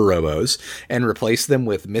the Rubber Robos and replaced them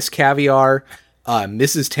with Miss Caviar,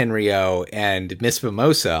 Mrs. Tenryo, and Miss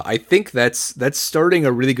Mimosa, I think that's starting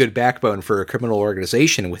a really good backbone for a criminal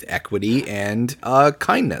organization with equity and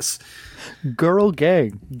kindness. Girl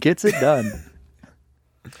gang gets it done.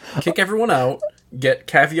 Kick everyone out, get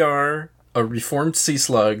Caviar, a reformed Sea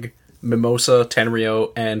Slug, Mimosa,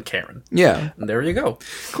 Tenryo, and Karen. Yeah. And there you go.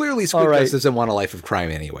 Clearly, Squid Ghost doesn't want a life of crime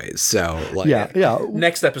anyways, so... like, yeah.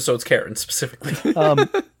 Next episode's Karen, specifically.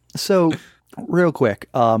 So, real quick,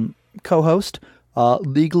 co-host,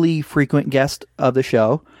 legally frequent guest of the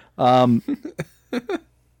show, who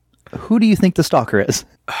do you think the stalker is?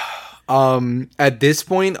 At this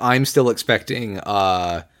point, I'm still expecting...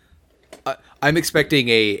 I'm expecting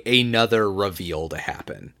another reveal to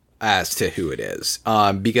happen as to who it is.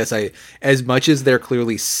 Because as much as they're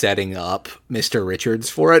clearly setting up Mr. Richards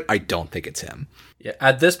for it, I don't think it's him. Yeah,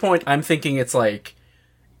 at this point, I'm thinking it's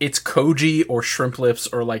Koji or Shrimp Lips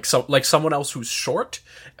or someone else who's short,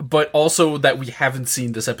 but also that we haven't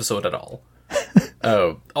seen this episode at all.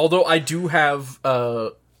 Although I do have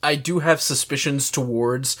suspicions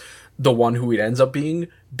towards the one who it ends up being,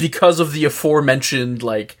 because of the aforementioned,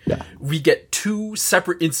 we get two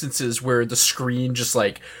separate instances where the screen just,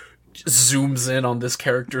 zooms in on this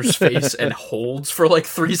character's face and holds for,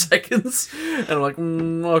 3 seconds. And I'm like,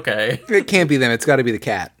 okay. It can't be them. It's got to be the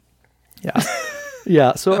cat. Yeah.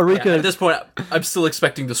 Yeah, so Arika... Yeah, at this point, I'm still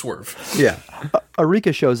expecting the swerve. Yeah.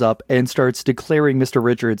 Arika shows up and starts declaring Mr.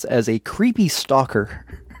 Richards as a creepy stalker.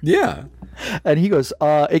 Yeah. And he goes,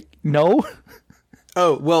 no...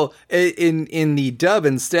 Oh, well, in the dub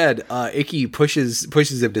instead, Icky pushes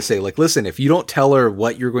him to say, listen, if you don't tell her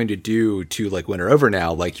what you're going to do to, win her over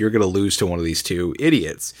now, you're going to lose to one of these two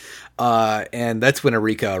idiots. And that's when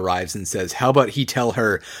Arika arrives and says, how about he tell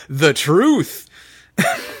her the truth?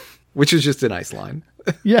 Which is just a nice line.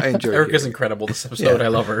 Yeah. I enjoyed Erika's incredible this episode. Yeah. I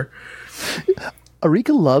love her.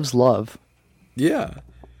 Arika loves love. Yeah.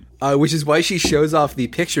 Which is why she shows off the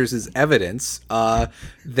pictures as evidence that...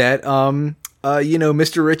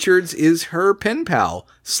 Mr. Richards is her pen pal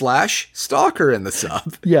 / stalker in the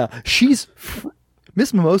sub. Yeah,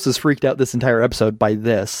 Miss Mimosa's freaked out this entire episode by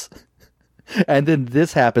this. And then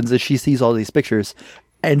this happens as she sees all these pictures,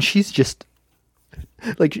 and she's just,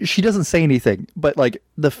 she doesn't say anything, but,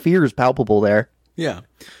 the fear is palpable there. Yeah.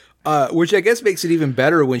 Which I guess makes it even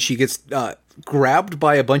better when she gets grabbed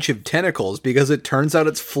by a bunch of tentacles, because it turns out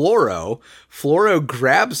it's Floro. Floro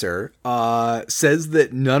grabs her, says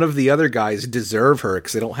that none of the other guys deserve her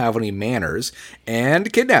because they don't have any manners,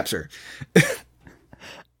 and kidnaps her.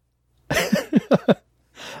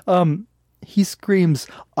 He screams,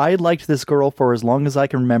 I liked this girl for as long as I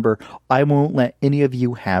can remember. I won't let any of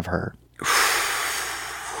you have her.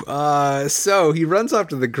 So he runs off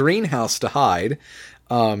to the greenhouse to hide.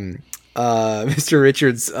 Mr.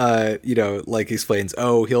 Richards, explains,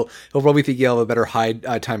 he'll probably think he'll have a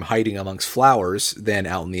better time hiding amongst flowers than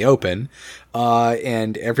out in the open.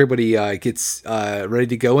 And everybody, gets, ready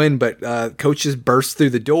to go in, but, Coach just bursts through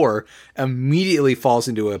the door, immediately falls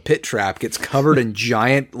into a pit trap, gets covered in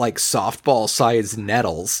giant, softball-sized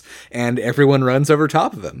nettles, and everyone runs over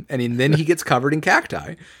top of him. And then he gets covered in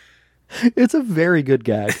cacti. It's a very good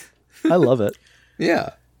gag. I love it. Yeah.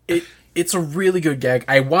 It's a really good gag.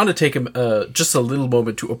 I want to take just a little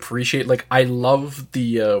moment to appreciate. I love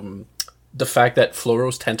the fact that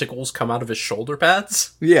Floro's tentacles come out of his shoulder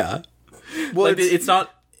pads. Yeah. Well, it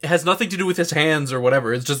has nothing to do with his hands or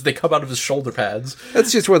whatever. It's just they come out of his shoulder pads.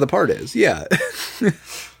 That's just where the part is. Yeah.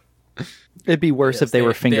 It'd be worse if they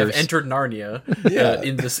were fingers. They have entered Narnia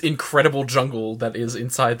in this incredible jungle that is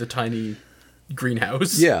inside the tiny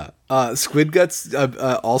greenhouse. Yeah. Squid Guts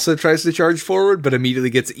also tries to charge forward, but immediately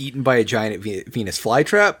gets eaten by a giant Venus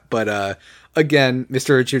flytrap. But again,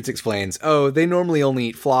 Mr. Richards explains, they normally only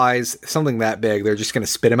eat flies, something that big. They're just going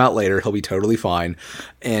to spit him out later. He'll be totally fine.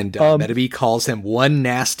 And Metabee calls him one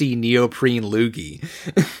nasty neoprene loogie.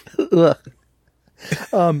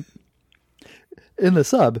 in the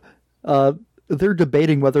sub, they're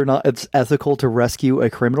debating whether or not it's ethical to rescue a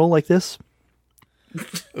criminal like this.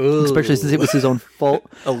 Ooh. Especially since it was his own fault.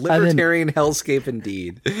 A libertarian hellscape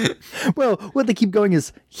indeed. Well, what they keep going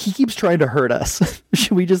is, he keeps trying to hurt us.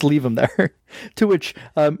 Should we just leave him there? To which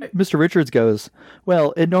Mr. Richards goes,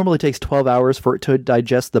 well, it normally takes 12 hours for it to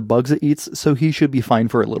digest the bugs it eats, so he should be fine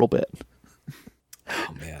for a little bit.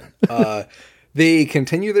 Oh, man. They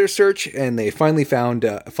continue their search, and they finally find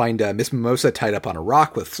Miss Mimosa tied up on a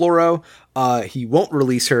rock with Floro. He won't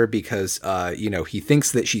release her because, he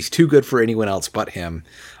thinks that she's too good for anyone else but him.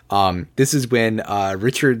 This is when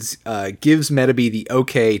Richards gives Metabee the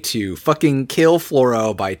okay to fucking kill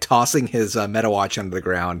Floro by tossing his Metawatch under the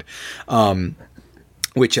ground.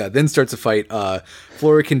 Which then starts a fight.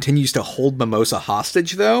 Flora continues to hold Mimosa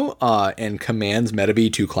hostage, though, and commands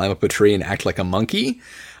Metabee to climb up a tree and act like a monkey.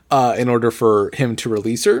 In order for him to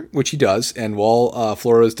release her, which he does. And while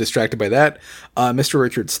Flora is distracted by that, Mr.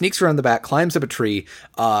 Richards sneaks around the back, climbs up a tree,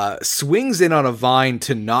 swings in on a vine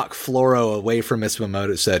to knock Flora away from Miss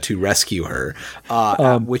Mimosa to rescue her.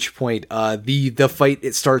 At which point, the fight,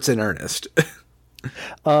 it starts in earnest.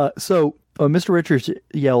 So Mr. Richards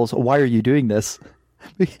yells, "Why are you doing this?"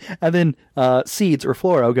 And then Seeds, or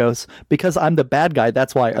Floro, goes, "Because I'm the bad guy,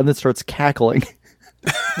 that's why," and then starts cackling.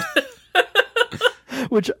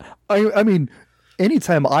 Which, I mean,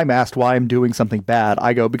 anytime I'm asked why I'm doing something bad,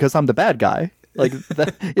 I go, because I'm the bad guy. Like,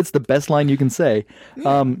 it's the best line you can say.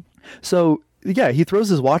 So, yeah, he throws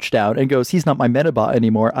his watch down and goes, "He's not my Metabot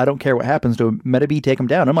anymore. I don't care what happens to him. Metabee, take him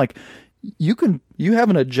down." I'm like, you have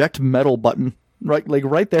an eject metal button, right? Like,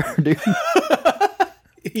 right there, dude.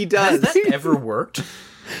 He does. Has that ever worked?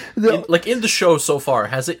 In the show so far,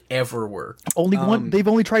 has it ever worked? Only one. They've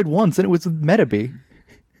only tried once, and it was with Metabee.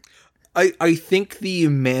 I think the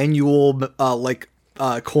manual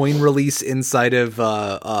coin release inside of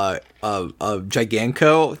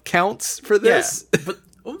Giganco counts for this. Yeah, but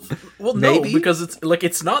no, because it's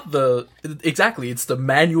not it's the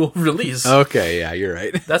manual release. Okay, yeah, you're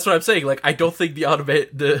right. That's what I'm saying. Like, I don't think the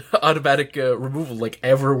automatic removal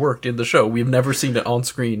ever worked in the show. We've never seen it on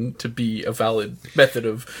screen to be a valid method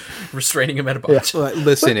of restraining a Metabot. Yeah. Well,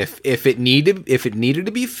 listen, if it needed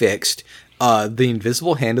to be fixed, the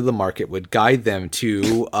invisible hand of the market would guide them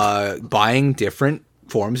to buying different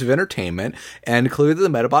forms of entertainment, and clearly the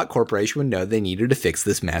Metabot Corporation would know they needed to fix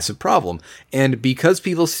this massive problem. And because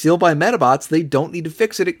people still buy Metabots, they don't need to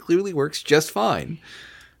fix it. It clearly works just fine.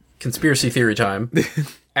 Conspiracy theory time.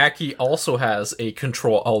 Aki also has a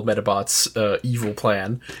control all Metabots evil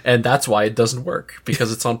plan, and that's why it doesn't work,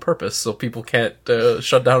 because it's on purpose, so people can't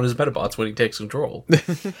shut down his Metabots when he takes control.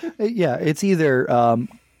 Yeah, it's either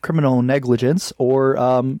criminal negligence or,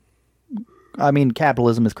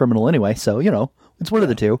 capitalism is criminal anyway, so, it's one of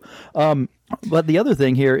the two. But the other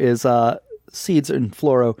thing here is Seeds and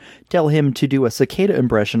Floro tell him to do a cicada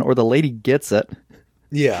impression, or the lady gets it.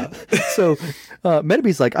 Yeah. So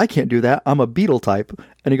Metabee's like, "I can't do that. I'm a beetle type."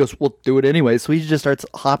 And he goes, "Well, do it anyway." So he just starts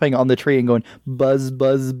hopping on the tree and going, "Buzz,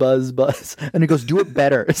 buzz, buzz, buzz." And he goes, "Do it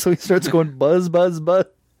better." So he starts going, "Buzz, buzz, buzz."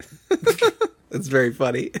 That's very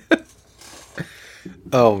funny.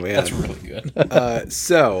 Oh, man. That's really good.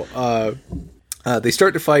 So they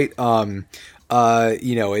start to fight.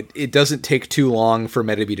 It doesn't take too long for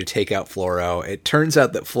Metabee to take out Floro. It turns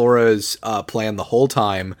out that Floro's plan the whole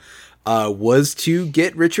time was to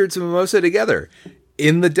get Richards and Mimosa together.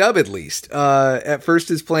 In the dub, at least. At first,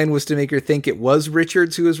 his plan was to make her think it was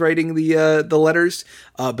Richards who was writing the letters,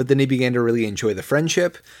 but then he began to really enjoy the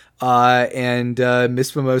friendship. And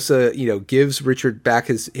Miss Mimosa, gives Richard back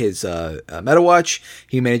his Metawatch.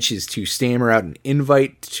 He manages to stammer out an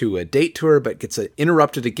invite to a date to her, but gets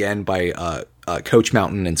interrupted again by Coach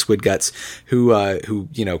Mountain and Squid Guts, who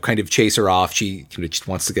kind of chase her off. She just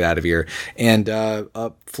wants to get out of here, and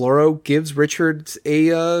Floro gives Richards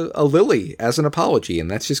a lily as an apology, and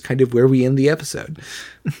that's just kind of where we end the episode.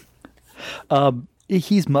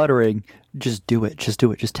 He's muttering, "Just do it, just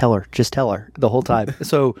do it, just tell her," the whole time.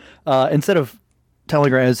 So instead of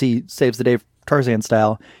telling her as he saves the day Tarzan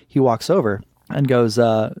style, he walks over and goes,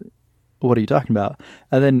 "What are you talking about?"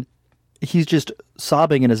 And then he's just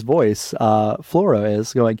sobbing in his voice. Flora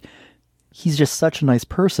is going, "He's just such a nice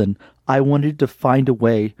person. I wanted to find a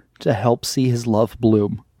way to help see his love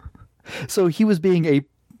bloom." So he was being a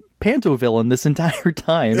panto villain this entire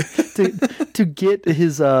time to get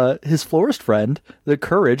his florist friend the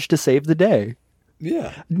courage to save the day.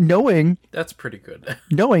 Yeah. Knowing that's pretty good.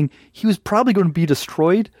 Knowing he was probably going to be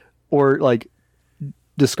destroyed or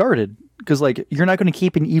discarded. Because, you're not going to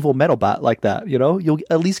keep an evil metal bot like that, You'll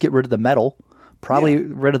at least get rid of the metal. Probably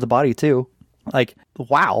rid of the body, too.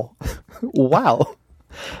 Wow. Wow.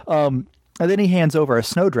 And then he hands over a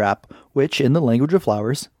snowdrop, which in the language of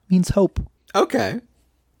flowers means hope. Okay.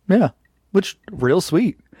 Yeah, which real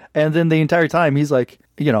sweet. And then the entire time he's like,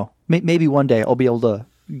 maybe one day I'll be able to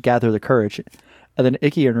gather the courage. And then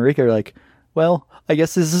Icky and Rika are like, well, I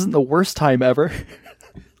guess this isn't the worst time ever.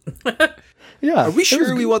 Yeah. Are we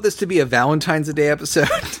sure we want this to be a Valentine's Day episode?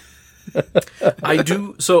 I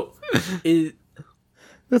do. So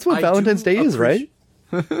that's what Valentine's Day is, right?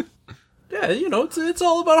 Yeah, it's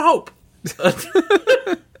all about hope.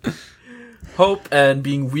 Hope and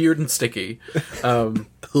being weird and sticky.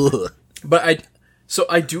 But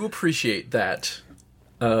I do appreciate that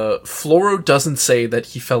Floro doesn't say that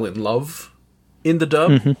he fell in love in the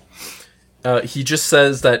dub. Mm-hmm. He just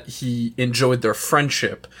says that he enjoyed their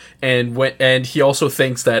friendship, and he also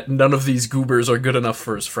thinks that none of these goobers are good enough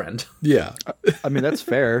for his friend. Yeah. I mean, that's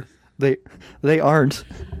fair. They aren't.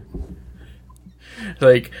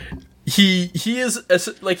 Like, he is,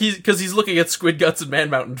 like, because he's looking at Squid Guts and Man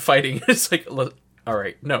Mountain fighting. It's like, all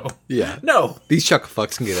right, no. Yeah. No. These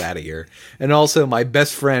chucklefucks can get out of here. And also, my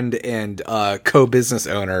best friend and co-business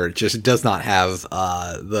owner just does not have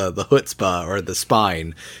the chutzpah or the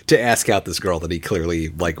spine to ask out this girl that he clearly,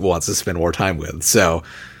 wants to spend more time with. So,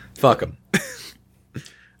 fuck him.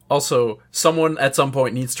 Also, someone at some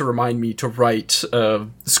point needs to remind me to write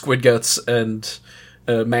Squid Guts and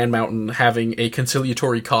Man Mountain having a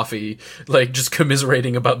conciliatory coffee, just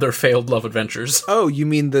commiserating about their failed love adventures. Oh, you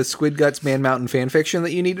mean the Squid Guts Man Mountain fanfiction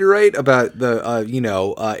that you need to write about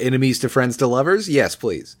the, enemies to friends to lovers? Yes,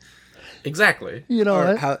 please. Exactly. You know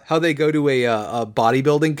or what? how they go to a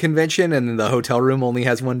bodybuilding convention and the hotel room only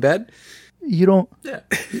has one bed? You don't... Yeah.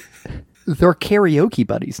 They're karaoke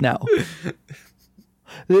buddies now.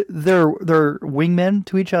 They're wingmen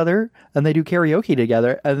to each other, and they do karaoke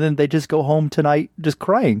together, and then they just go home tonight just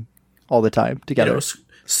crying all the time together.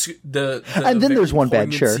 And then there's one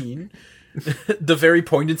bad, sure. The very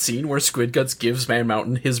poignant scene where Squid Guts gives Man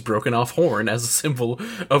Mountain his broken off horn as a symbol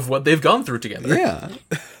of what they've gone through together. Yeah.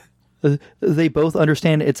 They both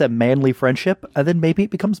understand it's a manly friendship, and then maybe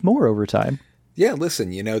it becomes more over time. Yeah,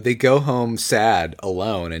 listen, they go home sad,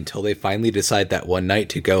 alone, until they finally decide that one night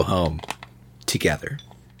to go home together.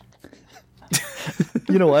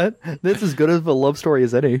 You know what? That's as good of a love story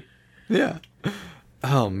as any. Yeah.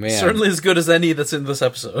 Oh, man. Certainly as good as any that's in this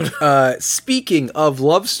episode. Speaking of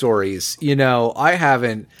love stories, I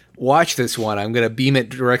haven't watched this one. I'm going to beam it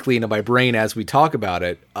directly into my brain as we talk about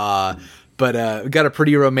it. But we got a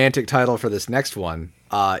pretty romantic title for this next one.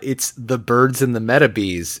 It's The Birds and the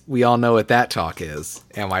Metabees. We all know what that talk is.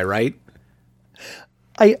 Am I right?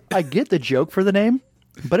 I get the joke for the name,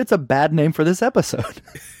 but it's a bad name for this episode.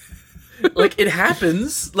 It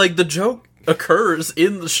happens. The joke occurs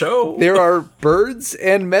in the show. There are birds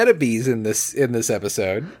and metabees in this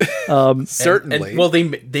episode. Certainly.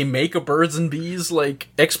 And they make a birds and bees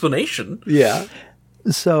explanation. Yeah.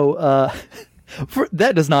 So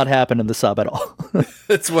that does not happen in the sub at all.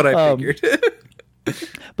 That's what I figured.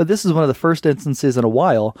 But this is one of the first instances in a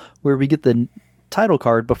while where we get the title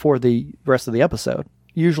card before the rest of the episode.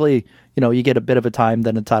 Usually, you get a bit of a time,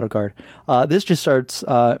 then a title card. This just starts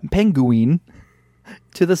Penguin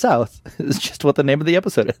to the south. It's just what the name of the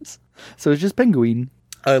episode is. So it's just Penguin.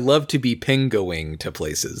 I love to be pingoing to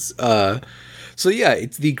places. So yeah,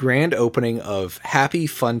 it's the grand opening of Happy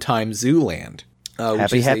Funtime Zooland.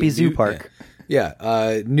 Happy Zoo Park.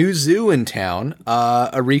 Yeah, new zoo in town.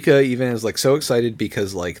 Arika even is so excited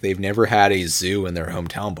because they've never had a zoo in their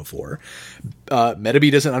hometown before.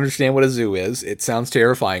 Metabee doesn't understand what a zoo is. It sounds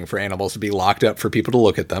terrifying for animals to be locked up for people to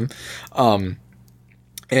look at them.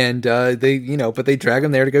 And they drag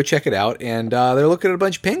them there to go check it out, and they're looking at a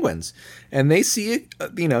bunch of penguins, and they see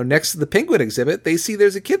next to the penguin exhibit, they see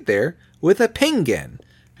there's a kid there with a penguin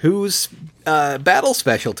whose battle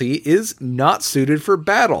specialty is not suited for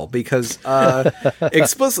battle because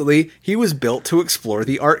explicitly he was built to explore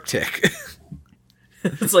the Arctic.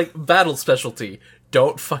 It's battle specialty.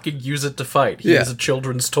 Don't fucking use it to fight. He is a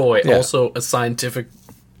children's toy, also a scientific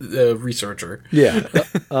researcher. Yeah.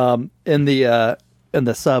 In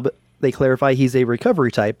the sub, they clarify he's a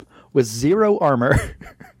recovery type with 0 armor.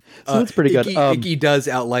 So that's pretty good. Icky does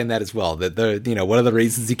outline that as well. That one of the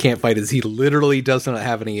reasons he can't fight is he literally does not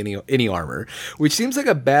have any armor, which seems like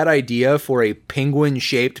a bad idea for a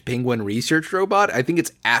penguin-shaped penguin research robot. I think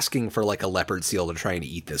it's asking for a leopard seal to try and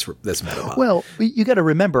eat this Metabot. Well, you got to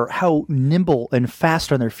remember how nimble and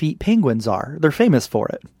fast on their feet penguins are. They're famous for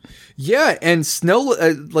it. Yeah, and snow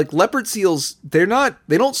leopard seals, they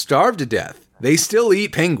don't starve to death. They still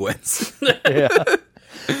eat penguins. Yeah.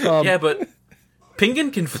 Yeah, but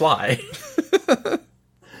penguin can fly.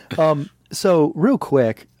 So real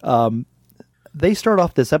quick, they start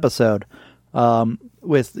off this episode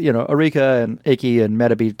with, Arika and Ikki and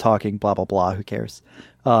Metabee talking, blah, blah, blah. Who cares?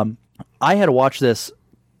 I had to watch this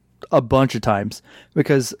a bunch of times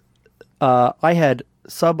because I had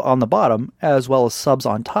sub on the bottom as well as subs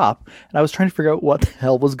on top, and I was trying to figure out what the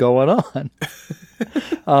hell was going on.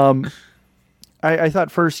 I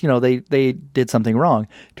thought first, they did something wrong.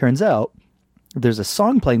 Turns out there's a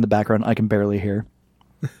song playing in the background I can barely hear.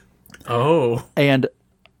 Oh. And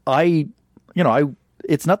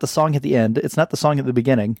it's not the song at the end. It's not the song at the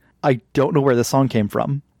beginning. I don't know where the song came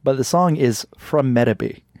from, but the song is from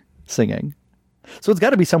Metabee singing. So it's got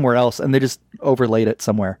to be somewhere else, and they just overlaid it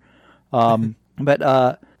somewhere. But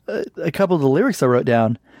a couple of the lyrics I wrote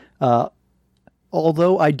down,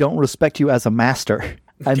 although I don't respect you as a master.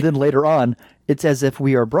 And then later on, it's as if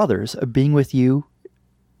we are brothers. Being with you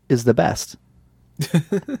is the best.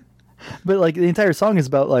 But like the entire song is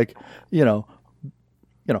about like, you're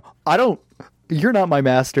not my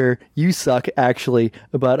master. You suck actually.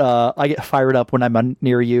 But I get fired up when I'm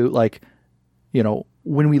near you. Like,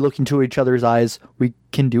 when we look into each other's eyes, we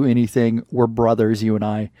can do anything. We're brothers, you and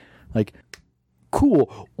I. Like,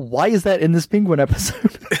 cool. Why is that in this Penguin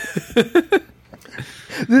episode?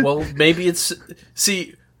 Well, maybe it's...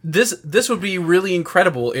 See, this would be really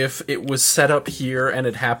incredible if it was set up here and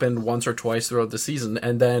it happened once or twice throughout the season,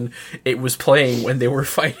 and then it was playing when they were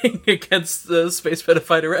fighting against the Space Beta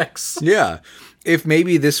Fighter X. Yeah. If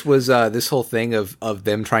maybe this was this whole thing of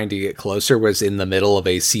them trying to get closer was in the middle of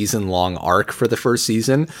a season-long arc for the first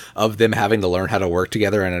season of them having to learn how to work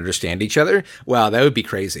together and understand each other, wow, that would be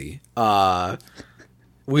crazy.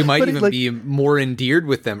 We might even be more endeared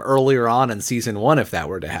with them earlier on in season 1 if that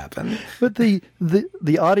were to happen. But the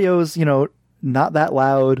audio's, not that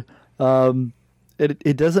loud.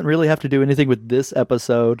 It doesn't really have to do anything with this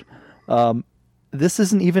episode. This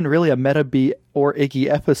isn't even really a Metabee or Ikki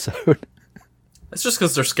episode. It's just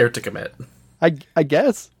because they're scared to commit. I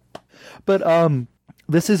guess. But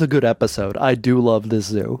this is a good episode. I do love this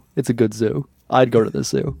zoo. It's a good zoo. I'd go to this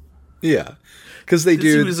zoo. Yeah. Because they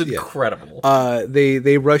do. This zoo is incredible.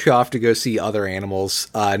 They rush off to go see other animals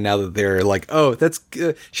now that they're like, oh, that's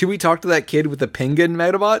should we talk to that kid with the penguin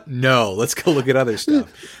Metabot? No, let's go look at other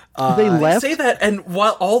stuff. They left. They say that, and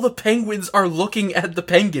while all the penguins are looking at the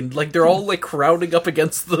penguin, like they're all like crowding up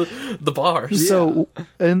against the bars. So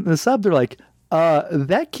in the sub, they're like,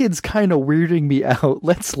 that kid's kind of weirding me out.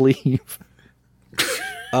 Let's leave.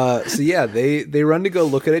 So yeah, they run to go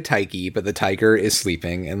look at a Taiki, but the tiger is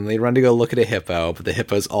sleeping, and they run to go look at a hippo, but the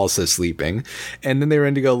hippo's also sleeping, and then they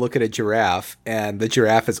run to go look at a giraffe, and the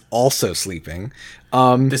giraffe is also sleeping.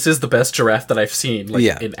 This is the best giraffe that I've seen,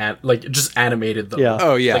 like just animated though. Yeah.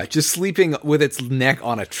 Oh yeah, like, just sleeping with its neck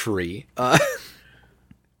on a tree. That's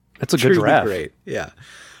a good giraffe. Great, yeah.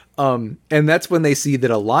 And that's when they see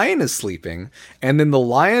that a lion is sleeping, and then the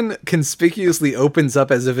lion conspicuously opens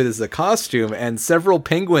up as if it is a costume, and several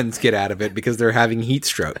penguins get out of it because they're having heat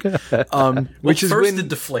stroke. Which is first when it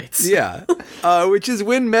deflates. Yeah, which is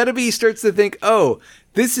when Metabee starts to think, oh,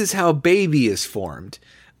 this is how baby is formed.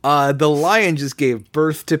 The lion just gave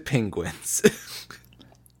birth to penguins.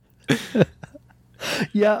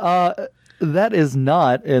 Yeah, that is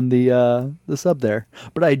not in the sub there,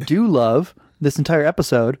 but I do love this entire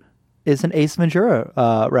episode is an Ace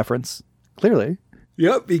Ventura reference, clearly.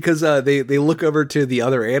 Yep, because they look over to the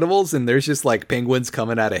other animals, and there's just like penguins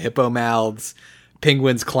coming out of hippo mouths,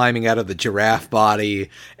 penguins climbing out of the giraffe body,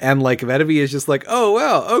 and like Metabee is just like, oh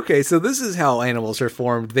wow, okay, so this is how animals are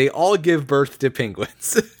formed. They all give birth to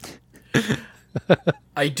penguins.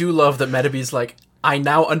 I do love that Metabee's like, I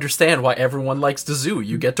now understand why everyone likes the zoo.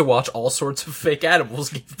 You get to watch all sorts of fake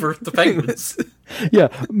animals give birth to penguins. Yeah,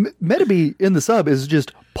 Metabee in the sub is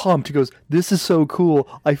just pumped. He goes, this is so cool.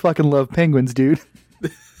 I fucking love penguins, dude.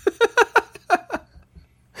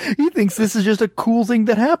 He thinks this is just a cool thing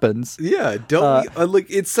that happens. Yeah, like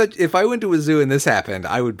it's such. If I went to a zoo and this happened,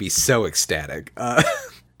 I would be so ecstatic.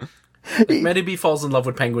 Metabee falls in love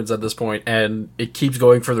with penguins at this point, and it keeps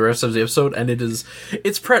going for the rest of the episode, and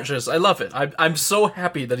it's precious. I love it. I'm so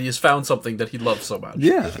happy that he has found something that he loves so much.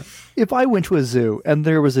 Yeah. If I went to a zoo and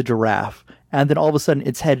there was a giraffe, and then all of a sudden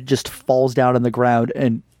its head just falls down on the ground,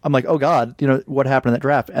 and I'm like, oh god, what happened to that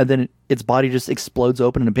giraffe? And then its body just explodes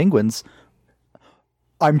open into penguins.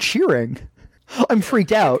 I'm cheering. I'm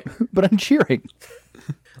freaked out, but I'm cheering.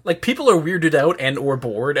 Like, people are weirded out and or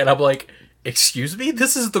bored, and I'm like, excuse me?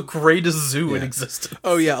 This is the greatest zoo in existence.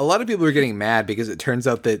 Oh yeah, a lot of people are getting mad because it turns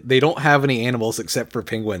out that they don't have any animals except for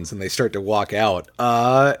penguins, and they start to walk out.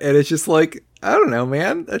 And it's just like, I don't know,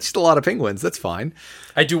 man. That's just a lot of penguins. That's fine.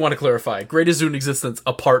 I do want to clarify. Greatest zoo in existence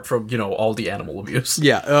apart from, all the animal abuse.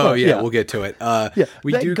 Yeah. Oh, yeah. We'll get to it.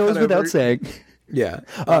 We that goes without saying. Yeah.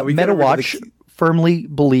 MetaWatch firmly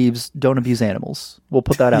believes don't abuse animals. We'll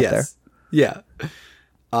put that out there. Yeah.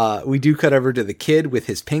 We do cut over to the kid with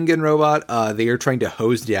his penguin robot. They are trying to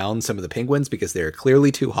hose down some of the penguins because they're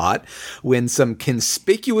clearly too hot. When some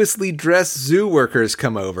conspicuously dressed zoo workers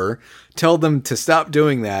come over, tell them to stop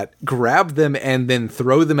doing that, grab them, and then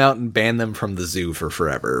throw them out and ban them from the zoo for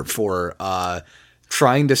forever for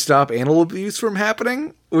trying to stop animal abuse from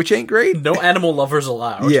happening, which ain't great. No animal lovers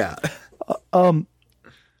allowed. Yeah.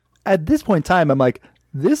 At this point in time, I'm like,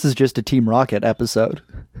 this is just a Team Rocket episode.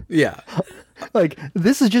 Yeah. Like,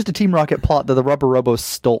 this is just a Team Rocket plot that the Rubber Robos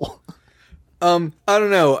stole. I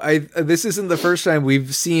don't know. This isn't the first time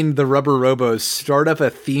we've seen the Rubber Robos start up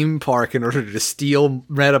a theme park in order to steal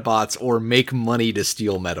Metabots or make money to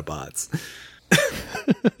steal Metabots.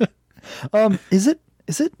 Is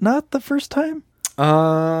it not the first time?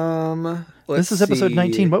 This is episode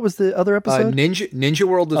 19. What was the other episode? Ninja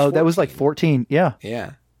World is 14. That was like 14. Yeah.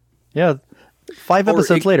 Yeah. 5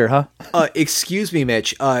 episodes later, huh? Excuse me,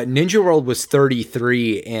 Mitch. Ninja World was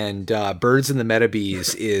 33, and Birds and the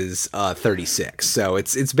Metabees is 36. So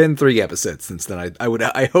it's been 3 episodes since then.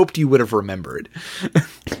 I hoped you would have remembered.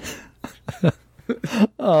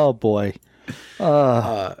 Oh boy.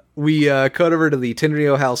 We cut over to the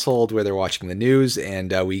Tenryo household where they're watching the news,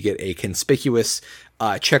 and we get a conspicuous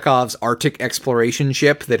Chekhov's Arctic exploration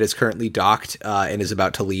ship that is currently docked and is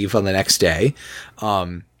about to leave on the next day.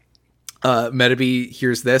 Metabee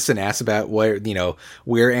hears this and asks about where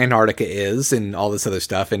Antarctica is and all this other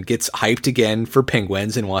stuff, and gets hyped again for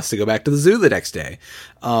penguins and wants to go back to the zoo the next day.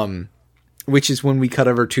 Which is when we cut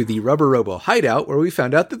over to the Rubber Robo hideout, where we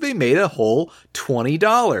found out that they made a whole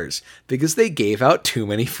 $20 because they gave out too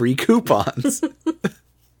many free coupons.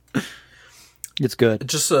 It's good.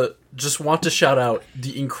 Just want to shout out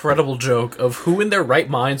the incredible joke of who in their right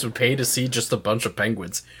minds would pay to see just a bunch of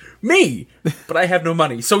penguins. Me! But I have no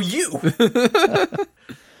money, so you!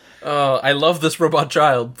 I love this robot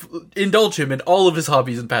child. Indulge him in all of his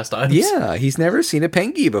hobbies and pastimes. Yeah, he's never seen a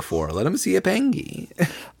pengy before. Let him see a pengy.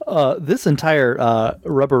 This entire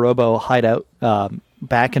Rubber Robo hideout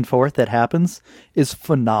back and forth that happens is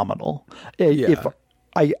phenomenal. If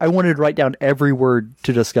I wanted to write down every word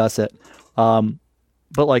to discuss it,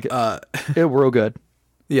 but it real good.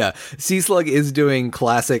 Yeah, Sea-Slug is doing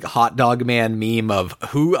classic hot dog man meme of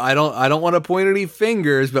who I don't want to point any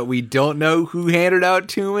fingers, but we don't know who handed out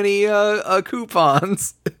too many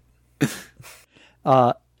coupons.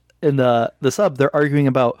 In the sub, they're arguing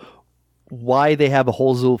about why they have a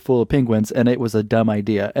whole zoo full of penguins, and it was a dumb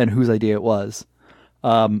idea, and whose idea it was.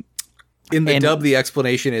 In the dub, the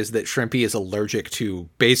explanation is that Shrimpy is allergic to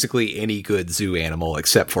basically any good zoo animal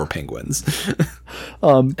except for penguins.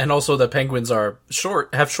 And also that penguins have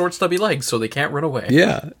short stubby legs, so they can't run away.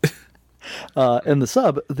 Yeah. In the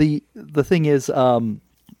sub, the thing is,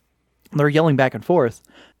 they're yelling back and forth,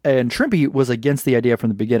 and Shrimpy was against the idea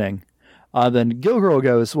from the beginning. Then Gilgirl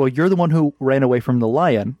goes, well, you're the one who ran away from the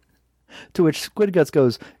lion. To which Squid Guts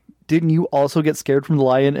goes, didn't you also get scared from the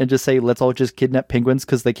lion and just say, let's all just kidnap penguins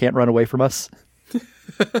because they can't run away from us?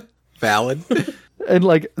 Valid.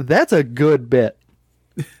 And, that's a good bit.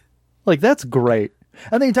 That's great.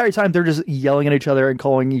 And the entire time, they're just yelling at each other and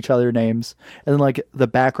calling each other names. And then, the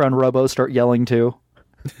background robos start yelling, too.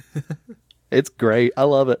 It's great. I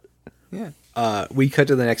love it. Yeah. We cut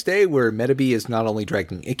to the next day where Metabee is not only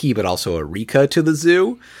dragging Icky, but also Erika to the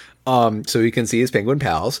zoo. So he can see his penguin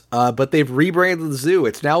pals. But they've rebranded the zoo.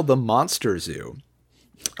 It's now the Monster Zoo.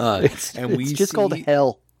 It's just called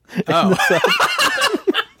Hell. Oh.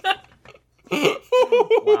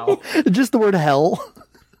 Wow. Just the word hell.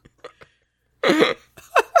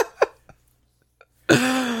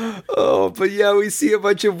 Oh, but yeah, we see a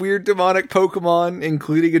bunch of weird demonic Pokemon,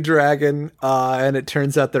 including a dragon, and it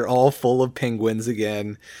turns out they're all full of penguins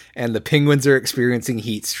again, and the penguins are experiencing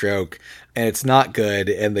heat stroke, and it's not good,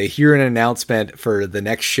 and they hear an announcement for the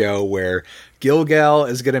next show where Gilgal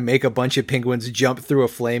is going to make a bunch of penguins jump through a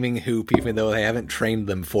flaming hoop, even though they haven't trained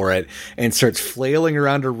them for it, and starts flailing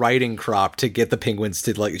around a riding crop to get the penguins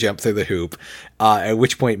to jump through the hoop. At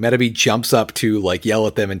which point Metabee jumps up to yell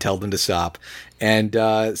at them and tell them to stop. And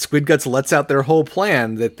Squid Guts lets out their whole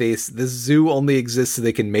plan that this zoo only exists so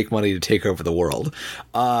they can make money to take over the world.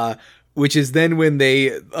 Which is then when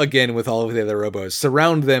they, again with all of the other robos,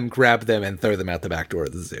 surround them, grab them, and throw them out the back door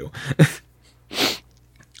of the zoo.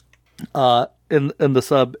 In the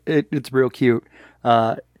sub, it's real cute.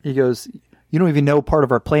 He goes, you don't even know part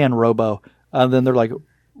of our plan, Robo. And then they're like,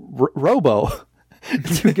 Robo?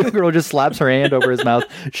 Girl just slaps her hand over his mouth.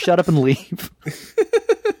 Shut up and leave.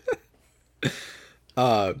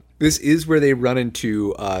 This is where they run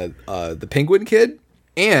into the Penguin Kid,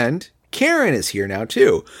 and Karen is here now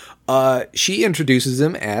too. She introduces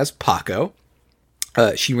him as Paco.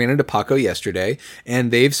 She ran into Paco yesterday,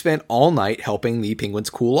 and they've spent all night helping the penguins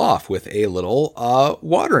cool off with a little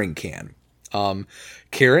watering can.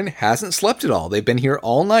 Karen hasn't slept at all. They've been here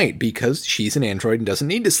all night because she's an android and doesn't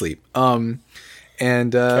need to sleep. Karen,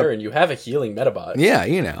 you have a healing Metabot. Yeah,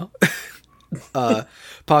 you know.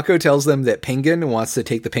 Paco tells them that Penguin wants to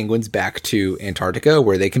take the penguins back to Antarctica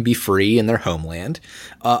where they can be free in their homeland.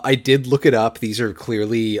 I did look it up. These are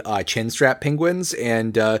clearly chinstrap penguins,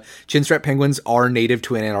 and chinstrap penguins are native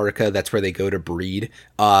to Antarctica. That's where they go to breed.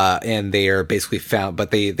 And they are basically found,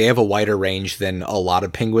 but they have a wider range than a lot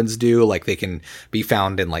of penguins do. Like they can be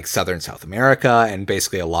found in like southern South America and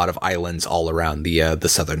basically a lot of islands all around the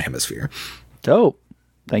southern hemisphere. Dope.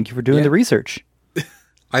 Thank you for doing the research.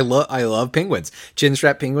 I love penguins.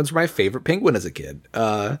 Chinstrap penguins were my favorite penguin as a kid.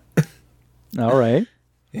 All right.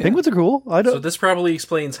 Yeah. Penguins are cool. So this probably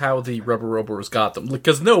explains how the Rubber Robos got them.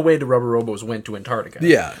 Because no way the Rubber Robos went to Antarctica.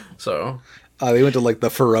 Yeah. So they went to like the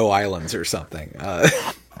Faroe Islands or something.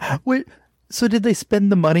 Wait, so did they spend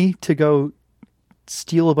the money to go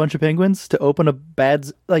steal a bunch of penguins to open a bad,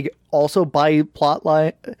 like also buy plot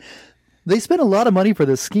line? They spent a lot of money for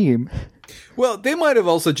this scheme. Well, they might have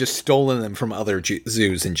also just stolen them from other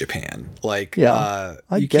zoos in Japan. Like, you guess.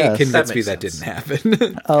 Can't convince me that didn't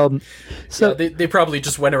happen. So they probably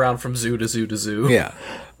just went around from zoo to zoo to zoo. Yeah.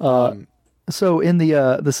 So in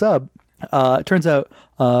the sub, it turns out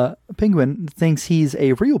Penguin thinks he's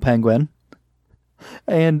a real penguin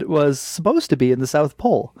and was supposed to be in the South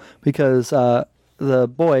Pole because the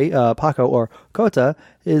boy, Paco or Kota,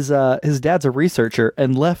 is his dad's a researcher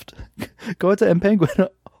and left Kota and Penguin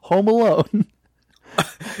home alone.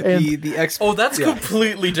 And that's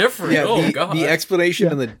completely different. Yeah, God. The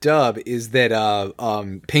explanation in the dub is that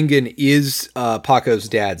Penguin is Paco's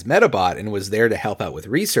dad's Metabot and was there to help out with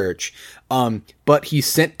research. But he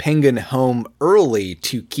sent Penguin home early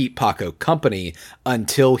to keep Paco company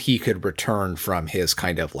until he could return from his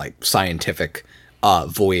kind of like scientific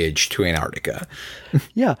voyage to Antarctica.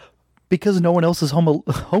 Yeah, because no one else is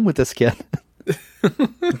home with this kid.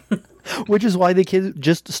 Which is why the kid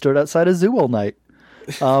just stood outside a zoo all night.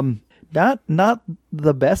 Not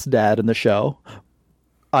the best dad in the show.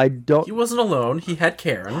 He wasn't alone. He had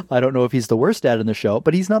Karen. I don't know if he's the worst dad in the show,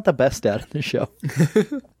 but he's not the best dad in the show.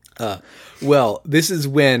 Well, this is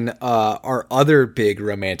when our other big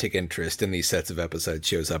romantic interest in these sets of episodes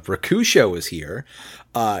shows up. Rakusho is here.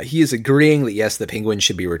 He is agreeing that, yes, the penguins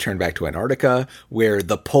should be returned back to Antarctica, where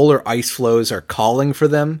the polar ice floes are calling for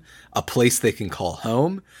them, a place they can call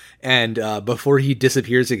home. And before he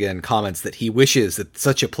disappears again, comments that he wishes that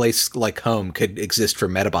such a place like home could exist for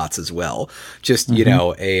Metabots as well. Just, you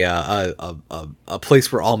know, a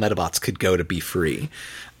place where all Metabots could go to be free.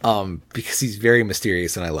 Because he's very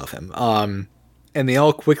mysterious and I love him. And they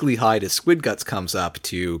all quickly hide as Squid Guts comes up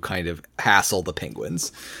to kind of hassle the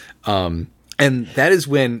penguins. And that is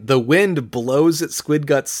when the wind blows at Squid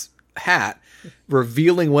Guts' hat,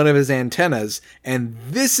 revealing one of his antennas, and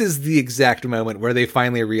this is the exact moment where they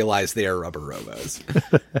finally realize they are Rubber Robos.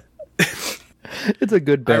 It's a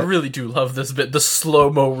good bit. I really do love this bit, the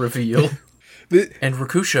slow-mo reveal. And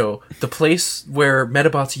Rakusho, the place where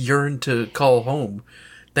Metabots yearn to call home,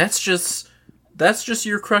 that's just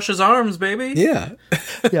your crush's arms, baby. Yeah.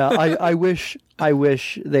 Yeah, I wish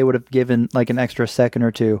they would have given like an extra second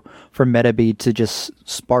or two for Metabee to just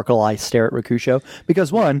sparkle eye stare at Rakusho,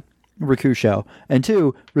 because one, Rakusho, and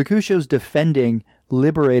two, Rakusho's defending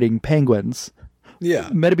liberating penguins. Yeah.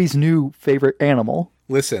 Metabee's new favorite animal.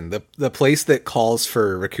 Listen, the place that calls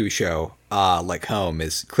for Rakusho like home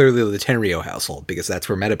is clearly the Tenryo household, because that's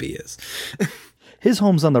where Metabee is. His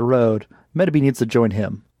home's on the road. Metabee needs to join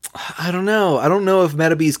him. I don't know. I don't know if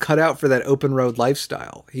Metabee's cut out for that open road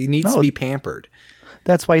lifestyle. He needs to be pampered.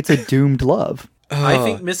 That's why it's a doomed love. I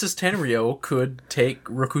think Mrs. Tenryo could take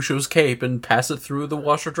Rakusho's cape and pass it through the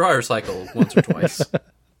washer-dryer cycle once or twice.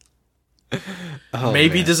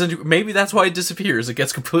 Maybe that's why it disappears. It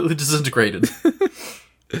gets completely disintegrated.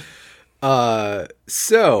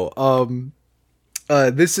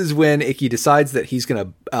 This is when Icky decides that he's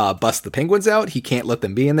going to bust the penguins out. He can't let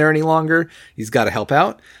them be in there any longer. He's got to help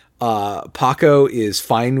out. Paco is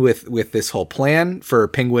fine with this whole plan for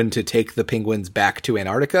Penguin to take the penguins back to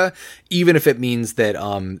Antarctica, even if it means that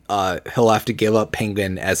he'll have to give up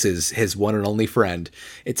Penguin as his one and only friend.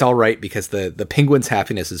 It's all right because the penguin's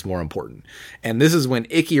happiness is more important. And this is when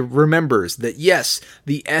Icky remembers that yes,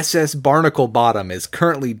 the SS Barnacle Bottom is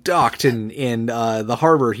currently docked in the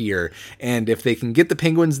harbor here, and if they can get the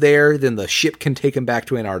penguins there, then the ship can take them back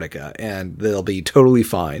to Antarctica, and they'll be totally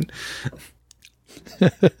fine.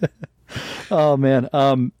 Oh man,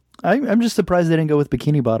 I'm just surprised they didn't go with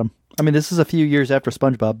Bikini Bottom. I mean, this is a few years after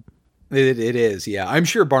SpongeBob. It is, yeah. I'm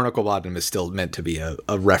sure Barnacle Bottom is still meant to be a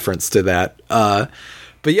reference to that.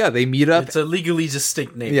 But yeah, they meet up. It's a legally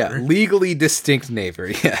distinct neighbor. Yeah, legally distinct neighbor,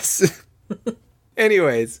 yes.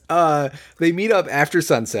 Anyways, they meet up after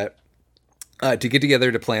sunset to get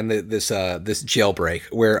together to plan this jailbreak,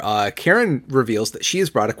 where Karen reveals that she has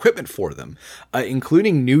brought equipment for them,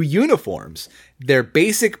 including new uniforms. They're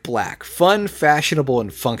basic black, fun, fashionable,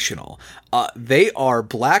 and functional. They are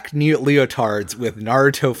black leotards with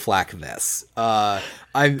Naruto flak vests. I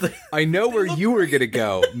know where you were gonna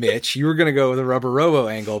go, Mitch. You were gonna go with a Rubber Robo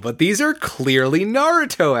angle, but these are clearly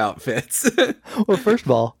Naruto outfits. Well, first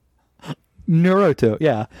of all, Naruto,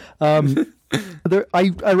 yeah.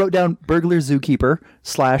 I wrote down burglar zookeeper /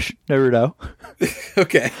 Naruto.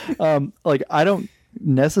 Okay. I don't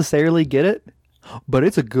necessarily get it, but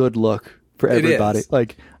it's a good look for everybody.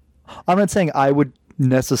 Like, I'm not saying I would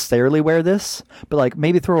necessarily wear this, but like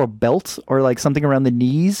maybe throw a belt or like something around the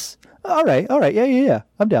knees. All right, yeah.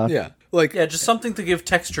 I'm down. Yeah. Just something to give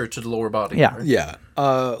texture to the lower body. Yeah. Right? Yeah.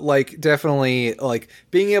 Definitely,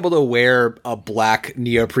 being able to wear a black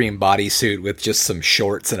neoprene bodysuit with just some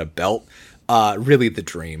shorts and a belt, really the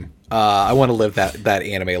dream. I want to live that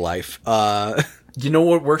anime life. You know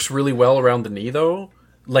what works really well around the knee, though?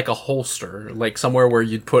 Like a holster, like somewhere where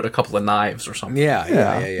you'd put a couple of knives or something.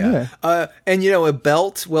 Yeah. And a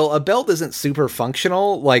belt, a belt isn't super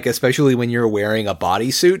functional, especially when you're wearing a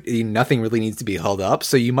bodysuit. Nothing really needs to be held up,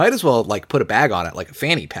 so you might as well put a bag on it, like a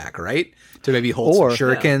fanny pack, right? To maybe hold some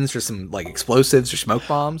shurikens or some explosives or smoke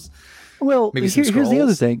bombs. Well, here's the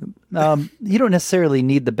other thing. You don't necessarily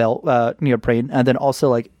need the belt, neoprene, and then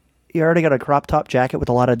also you already got a crop top jacket with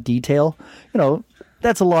a lot of detail.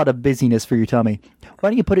 That's a lot of busyness for your tummy. Why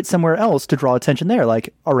don't you put it somewhere else to draw attention there,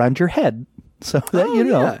 like around your head, so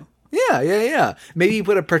that Yeah. Maybe you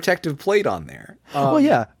put a protective plate on there.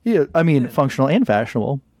 Yeah. I mean, functional and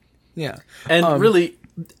fashionable. Yeah, and really,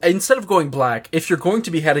 instead of going black, if you're going to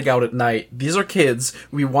be heading out at night, these are kids.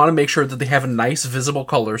 We want to make sure that they have a nice visible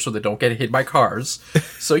color so they don't get hit by cars.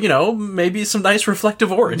 So maybe some nice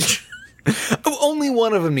reflective orange. Only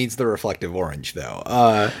one of them needs the reflective orange, though.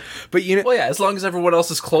 But well, yeah, as long as everyone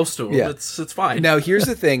else is close to them, it's fine. Now, here's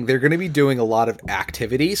the thing: they're going to be doing a lot of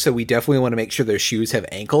activity, so we definitely want to make sure their shoes have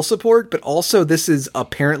ankle support. But also, this is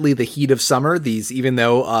apparently the heat of summer. Even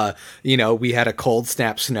though we had a cold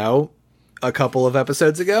snap snow a couple of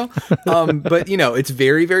episodes ago. But it's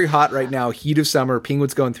very, very hot right now. Heat of summer,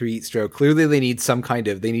 penguins going through heat stroke. Clearly they need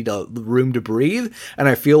a room to breathe. And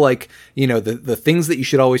I feel like, the things that you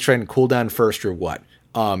should always try and cool down first are what?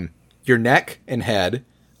 Your neck and head,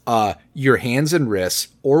 your hands and wrists,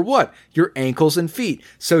 or what? Your ankles and feet.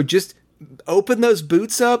 So just open those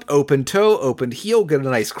boots up, open toe, open heel, get a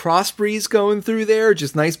nice cross breeze going through there.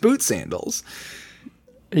 Just nice boot sandals.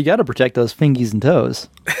 You got to protect those fingies and toes.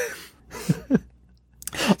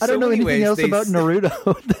 I don't know anything else about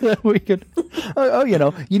Naruto that we could.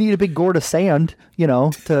 You need a big gourd of sand,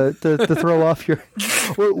 to throw off your.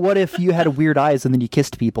 What if you had weird eyes and then you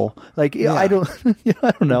kissed people? I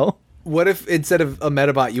don't know. What if instead of a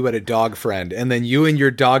Medabot you had a dog friend, and then you and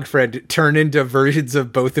your dog friend turn into versions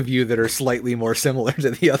of both of you that are slightly more similar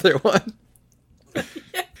to the other one?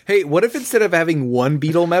 Hey, what if instead of having one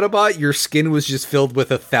beetle Medabot, your skin was just filled with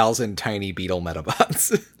 1,000 tiny beetle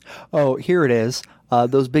Medabots? Oh, here it is.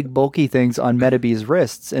 Those big bulky things on Metabee's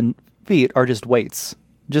wrists and feet are just weights.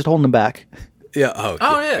 Just holding them back. Yeah. Oh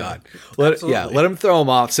yeah. God. Let him throw them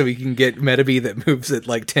off so we can get Metabee that moves at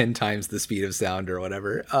 10 times the speed of sound or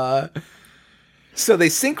whatever. So they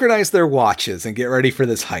synchronize their watches and get ready for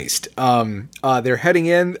this heist. They're heading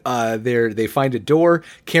in. They find a door.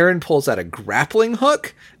 Karen pulls out a grappling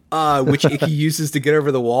hook, which Icky uses to get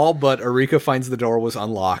over the wall, but Erika finds the door was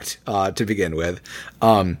unlocked to begin with.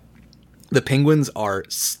 The penguins are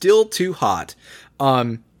still too hot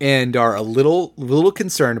and are a little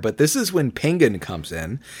concerned, but this is when Penguin comes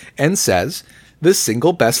in and says the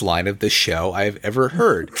single best line of this show I have ever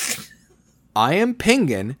heard. I am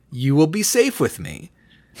Penguin, you will be safe with me.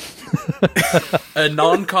 A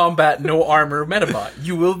non-combat, no armor Medabot.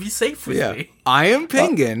 You will be safe with me. I am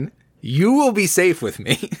Penguin, you will be safe with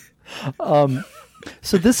me.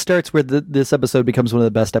 So this starts where this episode becomes one of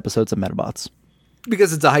the best episodes of Metabots.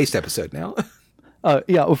 Because it's a heist episode now.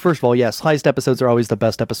 Yeah, well, first of all, yes, heist episodes are always the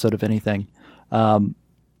best episode of anything.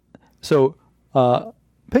 So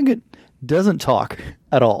Penguin doesn't talk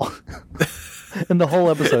at all in the whole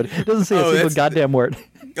episode. He doesn't say a single goddamn word.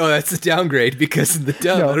 Oh, that's a downgrade because in the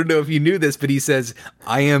dub, No. I don't know if you knew this, but he says,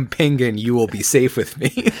 "I am Penguin, you will be safe with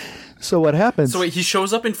me." So what happens? So wait, he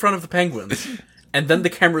shows up in front of the penguins, and then the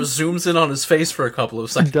camera zooms in on his face for a couple of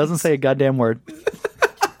seconds. Doesn't say a goddamn word.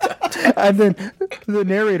 And then the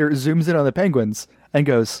narrator zooms in on the penguins and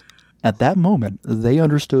goes, "At that moment, they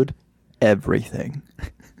understood everything."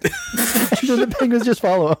 And then the penguins just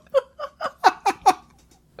follow him.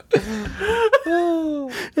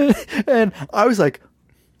 And I was like,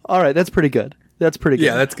 all right, that's pretty good. That's pretty good.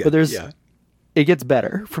 Yeah, that's good. But Yeah. it gets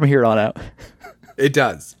better from here on out. It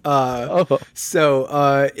does.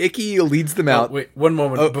 So Icky leads them out. Wait, one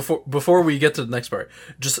moment before we get to the next part.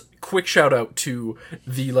 Just quick shout out to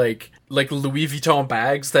the like Louis Vuitton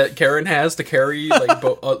bags that Karen has to carry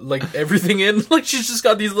like everything in. Like she's just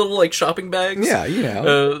got these little like shopping bags. Yeah, you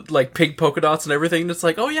know, like pink polka dots and everything. It's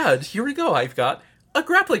like, oh yeah, here we go. I've got a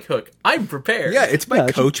grappling hook. I'm prepared. yeah, it's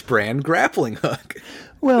my Coach brand grappling hook.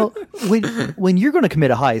 Well, when you're going to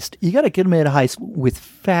commit a heist, you got to commit a heist with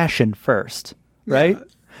fashion first, right? Yeah.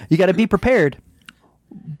 You got to be prepared.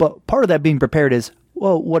 But part of that being prepared is,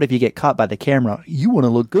 well, what if you get caught by the camera? You want to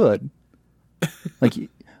look good. Like,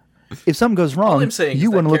 if something goes wrong,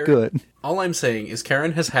 you want to look good. All I'm saying is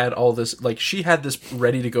Karen has had all this, like, she had this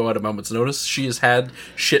ready to go at a moment's notice. She has had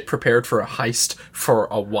shit prepared for a heist for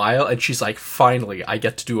a while, and she's like, finally, I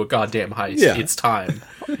get to do a goddamn heist. Yeah. It's time.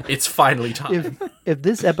 It's finally time. If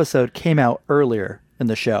this episode came out earlier in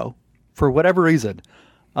the show, for whatever reason,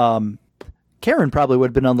 Karen probably would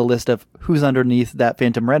have been on the list of who's underneath that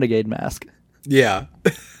Phantom Renegade mask. Yeah.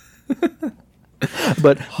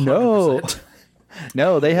 But no.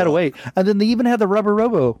 No, they had to wait. And then they even had the Rubber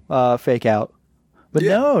Robo fake out. But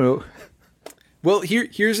no. Well,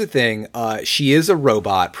 here's the thing. She is a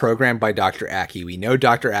robot programmed by Dr. Aki. We know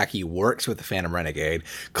Dr. Aki works with the Phantom Renegade.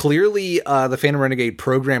 Clearly, the Phantom Renegade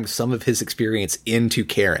programmed some of his experience into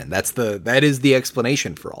Karen. That is the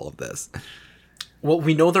explanation for all of this. Well,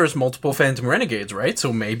 we know there's multiple Phantom Renegades, right?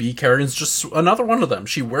 So maybe Karen's just another one of them.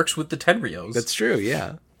 She works with the Tenryos. That's true,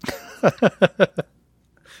 yeah.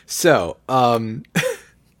 So,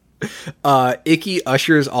 Icky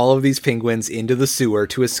ushers all of these penguins into the sewer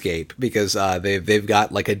to escape because they've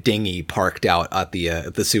got like a dinghy parked out at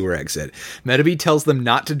the sewer exit. Metabee tells them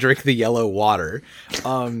not to drink the yellow water.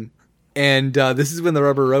 And this is when the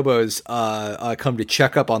Rubber Robos come to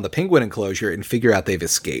check up on the penguin enclosure and figure out they've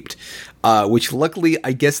escaped. Which luckily,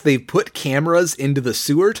 I guess they've put cameras into the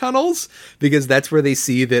sewer tunnels because that's where they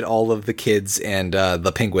see that all of the kids and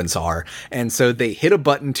the penguins are. And so they hit a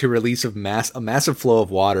button to release a massive flow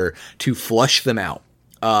of water to flush them out.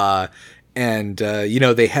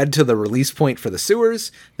 They head to the release point for the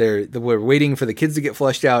sewers. We're waiting for the kids to get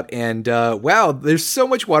flushed out. And wow, there's so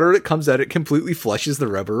much water that comes out, it completely flushes the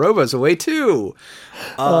Rubber Robos away too.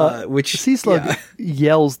 Which Seaslug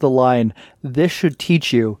yells the line, "This should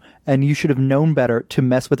teach you, and you should have known better to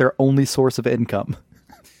mess with their only source of income."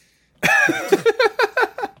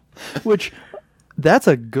 Which, that's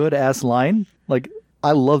a good ass line. Like,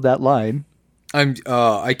 I love that line.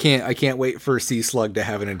 I can't wait for Seaslug to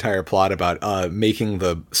have an entire plot about making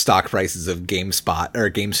the stock prices of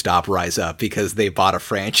GameStop rise up because they bought a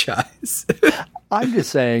franchise. I'm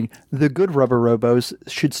just saying the good Rubber Robos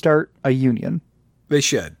should start a union. They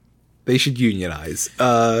should unionize.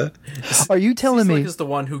 Are you telling me Seaslug is the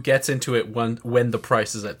one who gets into it when the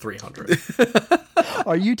price is at 300?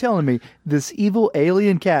 Are you telling me this evil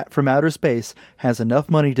alien cat from outer space has enough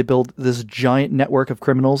money to build this giant network of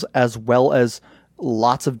criminals as well as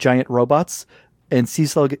lots of giant robots, and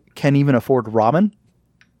Seaslug can't even afford ramen?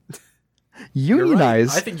 Unionize.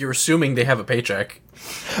 Right. I think you're assuming they have a paycheck.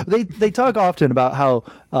 They talk often about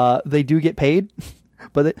how they do get paid,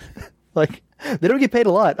 but they don't get paid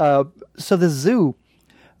a lot. So the zoo,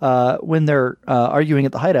 when they're arguing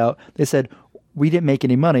at the hideout, they said, "We didn't make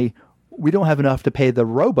any money. We don't have enough to pay the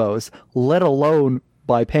robos, let alone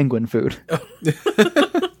buy penguin food."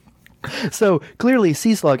 So clearly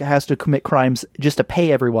Seaslug has to commit crimes just to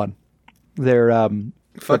pay everyone their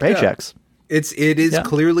paychecks. It is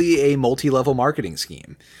clearly a multi-level marketing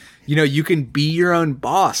scheme. You know, you can be your own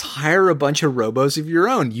boss, hire a bunch of robos of your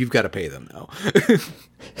own. You've got to pay them though.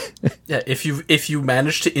 Yeah, if you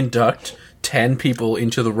manage to induct 10 people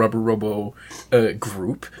into the Rubber Robo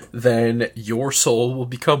group, then your soul will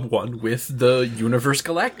become one with the Universe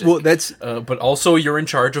Galactic. Well, that's but also you're in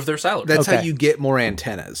charge of their salary. That's how you get more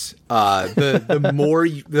antennas.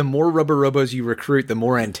 The more Rubber Robos you recruit, the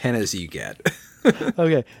more antennas you get.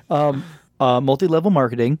 Okay. Multi-level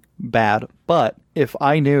marketing, bad. But if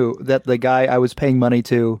I knew that the guy I was paying money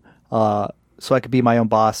to, so I could be my own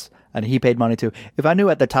boss, and he paid money to, if I knew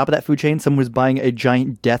at the top of that food chain someone was buying a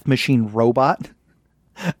giant death machine robot,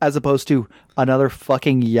 as opposed to another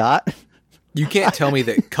fucking yacht. You can't tell me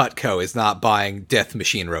that Cutco is not buying death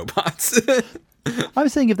machine robots. I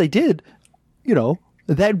was saying if they did,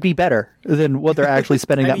 that'd be better than what they're actually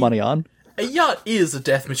spending that money on. A yacht is a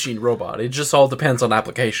death machine robot. It just all depends on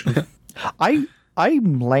application. I'm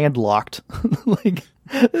landlocked. Like,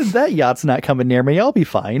 that yacht's not coming near me. I'll be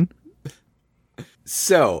fine.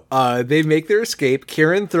 So, they make their escape.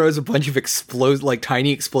 Kieran throws a bunch of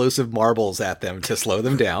tiny explosive marbles at them to slow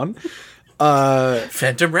them down.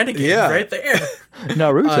 Phantom Renegade, right there.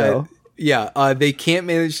 Naruto. They can't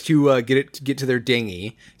manage to get to their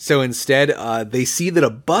dinghy. So instead, they see that a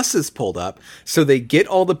bus is pulled up. So they get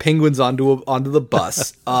all the penguins onto the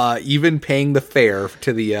bus, even paying the fare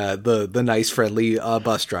to the nice, friendly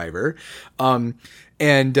bus driver.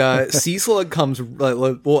 And Sea Slug comes.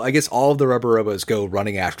 Well, I guess all of the Rubber Robos go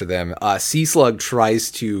running after them. Sea Slug tries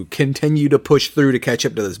to continue to push through to catch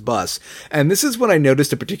up to this bus. And this is when I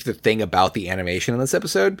noticed a particular thing about the animation in this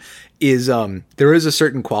episode is there is a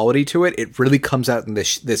certain quality to it. It really comes out in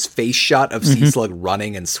this face shot of Sea Slug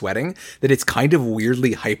running and sweating that it's kind of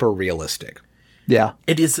weirdly hyper realistic. Yeah,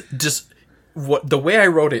 it is just. The way I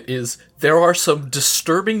wrote it is there are some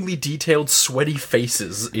disturbingly detailed sweaty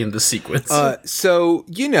faces in the sequence. So,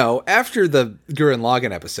 after the Gurren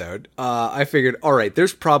Lagann episode, I figured, all right,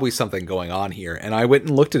 there's probably something going on here. And I went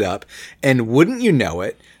and looked it up. And wouldn't you know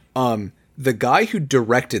it, the guy who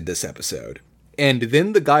directed this episode and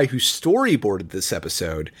then the guy who storyboarded this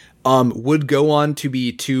episode would go on to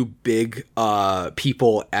be two big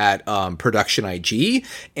people at Production IG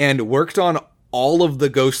and worked on all of the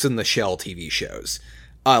Ghost in the Shell TV shows.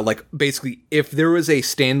 Basically, if there was a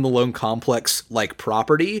standalone complex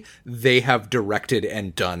property, they have directed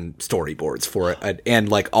and done storyboards for it, and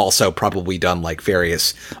also probably done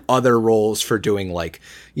various other roles for doing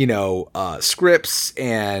scripts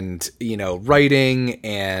and writing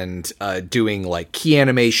and doing key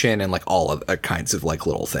animation and all of kinds of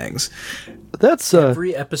little things. That's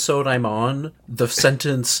every episode I'm on, the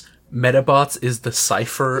sentence Metabots is the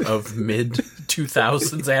cipher of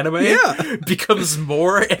mid-2000s anime becomes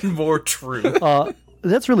more and more true.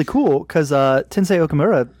 That's really cool, because Tensei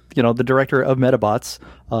Okamura, the director of Metabots,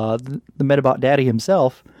 the Metabot daddy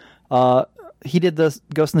himself, he did the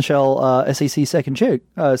Ghost in the Shell SAC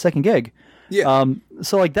second gig. Yeah.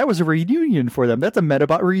 So that was a reunion for them. That's a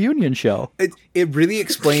Metabot reunion show. It really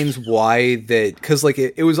explains why because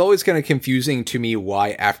it was always kind of confusing to me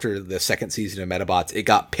why after the second season of Metabots it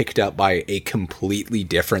got picked up by a completely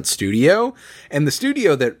different studio, and the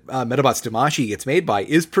studio that Metabots Damashi gets made by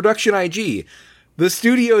is Production IG. The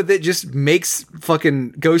studio that just makes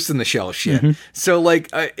fucking Ghost in the Shell shit. Mm-hmm. So,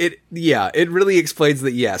 it really explains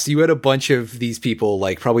that, yes, you had a bunch of these people,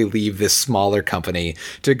 probably leave this smaller company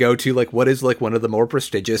to go to, what is, one of the more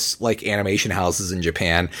prestigious, animation houses in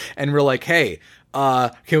Japan. And we're like, hey,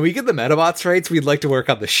 can we get the Metabots rights? We'd like to work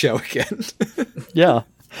on the show again. Yeah.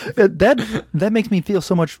 That makes me feel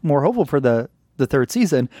so much more hopeful for the third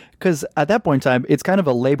season, because at that point in time, it's kind of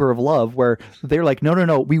a labor of love where they're like,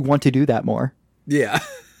 no, we want to do that more. Yeah.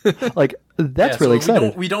 That's really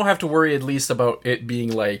exciting. We don't have to worry at least about it being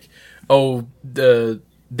they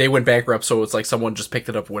went bankrupt, so it's someone just picked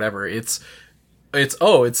it up, whatever. It's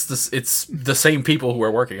the same people who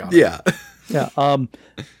are working on it. Yeah. Yeah.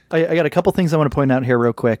 I got a couple things I want to point out here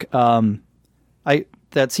real quick. That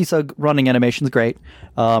Seasug running animation is great.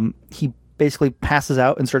 He basically passes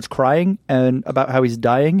out and starts crying and about how he's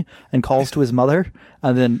dying and calls to his mother,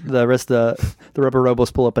 and then the rest of the Rubber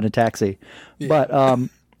Robos pull up in a taxi. Yeah. But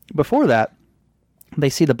before that, they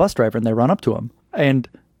see the bus driver and they run up to him, and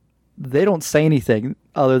they don't say anything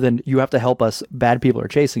other than, "You have to help us, bad people are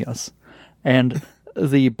chasing us." And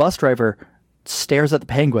the bus driver stares at the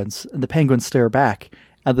penguins, and the penguins stare back,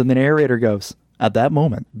 and then the narrator goes, "At that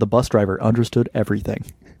moment, the bus driver understood everything."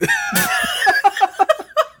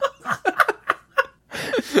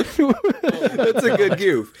 That's a good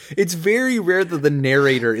goof. It's very rare that the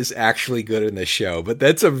narrator is actually good in this show, but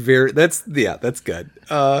that's good.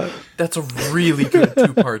 That's a really good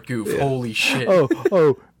 2-part goof. Yeah. Holy shit.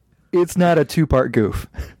 Oh, it's not a 2-part goof.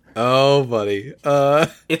 Oh, buddy.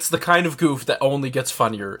 It's the kind of goof that only gets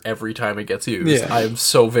funnier every time it gets used. Yeah. I am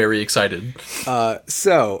so very excited.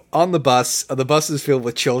 So on the bus is filled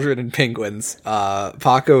with children and penguins.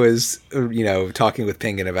 Paco is, talking with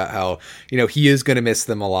Penguin about how, he is going to miss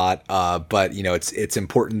them a lot. But it's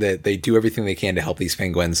important that they do everything they can to help these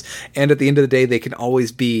penguins. And at the end of the day, they can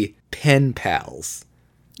always be pen pals.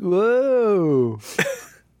 Whoa.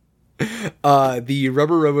 The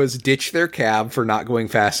Rubber Robos ditch their cab for not going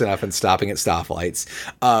fast enough and stopping at stoplights.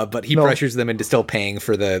 But he pressures them into still paying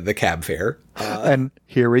for the cab fare. And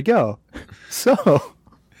here we go. So,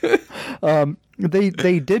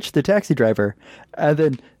 they ditch the taxi driver, and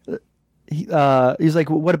then he's like,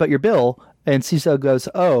 well, "What about your bill?" And Cecil goes,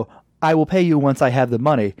 "Oh, I will pay you once I have the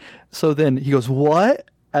money." So then he goes, "What?"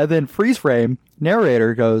 And then freeze frame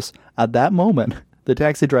narrator goes, "At that moment, the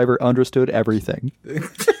taxi driver understood everything."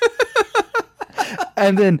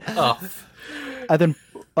 And then,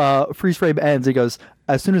 freeze frame ends. He goes,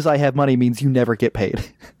 "As soon as I have money means you never get paid."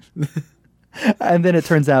 And then it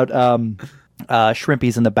turns out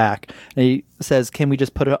Shrimpy's in the back, and he says, "Can we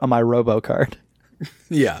just put it on my Robo card?"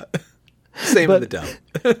 Yeah, same in the dub.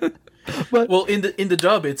 Well, in the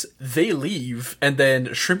dub, it's they leave, and then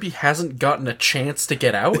Shrimpy hasn't gotten a chance to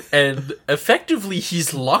get out, and effectively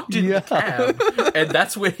he's locked in the cab, and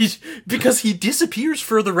that's where because he disappears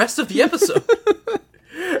for the rest of the episode.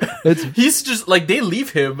 He's just like, they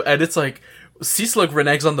leave him, and it's like Cecil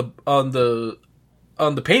reneges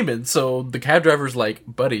on the payment, so the cab driver's like,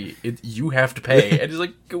 "Buddy, you have to pay," and he's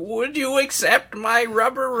like, "Would you accept my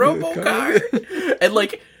Rubber Robo card?" And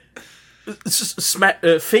like, it's just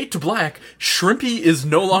fade to black. Shrimpy is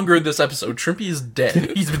no longer in this episode. Shrimpy is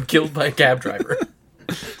dead. He's been killed by a cab driver.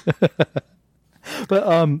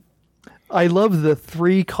 But I love the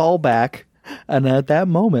 3 callback, and at that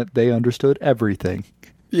moment they understood everything.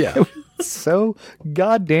 Yeah, So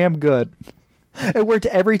goddamn good. It worked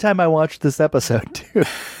every time I watched this episode too.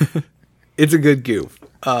 it's a good goof.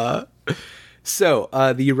 So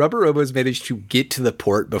the Rubber Robos managed to get to the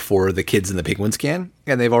port before the kids and the penguins can,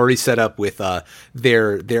 and they've already set up with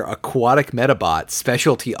their aquatic Metabot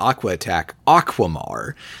specialty aqua attack,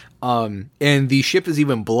 Aquamar. And the ship is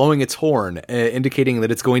even blowing its horn, indicating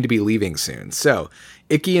that it's going to be leaving soon. So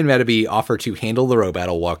Icky and Metabee offer to handle the row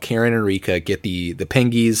battle while Karen and Rika get the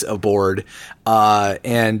Pengies aboard.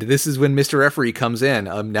 And this is when Mr. Referee comes in,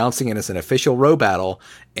 announcing it as an official row battle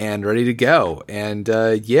and ready to go. And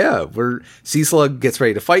Sea-Slug gets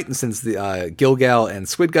ready to fight and sends the Gilgal and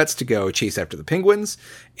Squidguts to go chase after the penguins.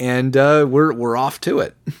 And we're off to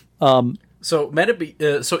it. So Icky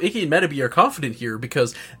and Metabee are confident here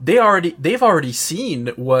because they've already seen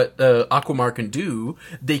what Aquamar can do.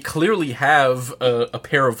 They clearly have a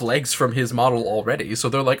pair of legs from his model already, so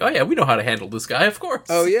they're like, "Oh yeah, we know how to handle this guy, of course."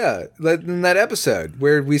 Oh yeah, in that episode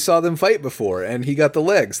where we saw them fight before, and he got the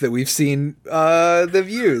legs that we've seen the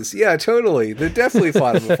views. Yeah, totally. They definitely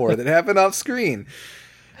fought him before. That happened off screen.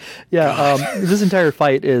 Yeah, this entire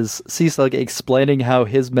fight is Sea-Slug explaining how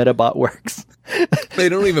his Metabot works. They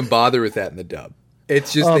don't even bother with that in the dub.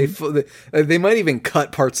 It's just they might even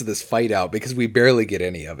cut parts of this fight out because we barely get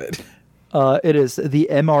any of it. It is the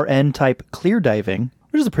MRN type clear diving,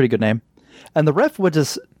 which is a pretty good name. And the ref was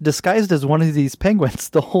just disguised as one of these penguins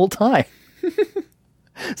the whole time.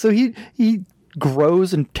 So he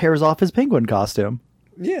grows and tears off his penguin costume.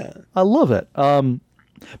 Yeah. I love it.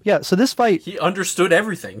 Yeah, so this fight... He understood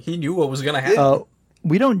everything. He knew what was going to happen.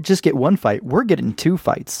 We don't just get one fight. We're getting 2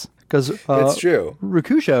 fights. Because That's true.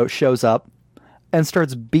 Rakusho shows up and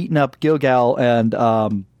starts beating up Gilgal and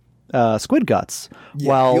Squidguts.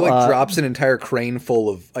 Yeah, he drops an entire crane full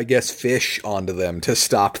of, I guess, fish onto them to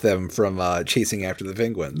stop them from chasing after the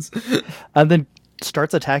penguins. And then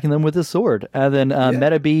starts attacking them with his sword. And then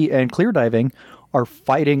Metabee and Clear Diving are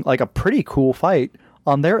fighting like a pretty cool fight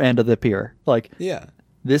on their end of the pier. Like, yeah.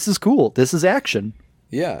 This is cool. This is action.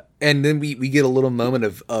 Yeah, and then we get a little moment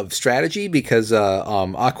of strategy because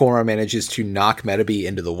Aquamar manages to knock Metabee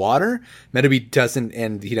into the water. Metabee doesn't,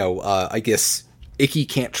 and I guess Icky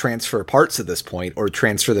can't transfer parts at this point or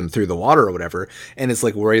transfer them through the water or whatever, and is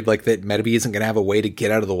like worried like that Metabee isn't going to have a way to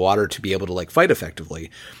get out of the water to be able to like fight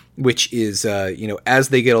effectively. Which is, as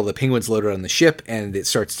they get all the penguins loaded on the ship and it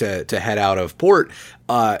starts to head out of port,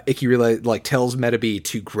 Icky really tells Metabee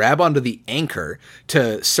to grab onto the anchor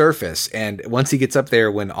to surface. And once he gets up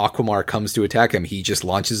there, when Aquamar comes to attack him, he just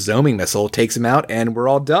launches his homing missile, takes him out, and we're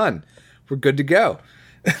all done. We're good to go.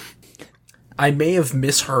 I may have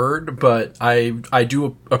misheard, but I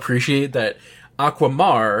do appreciate that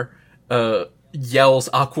Aquamar yells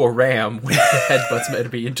Aqua Ram when he headbutts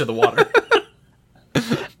Metabee into the water.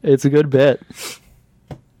 It's a good bit.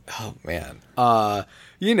 Oh, man.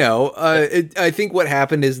 I think what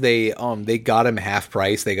happened is they got him half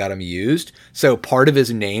price. They got him used. So part of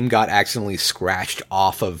his name got accidentally scratched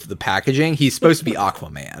off of the packaging. He's supposed to be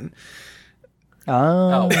Aquaman.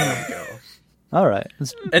 Oh, there we go. All right.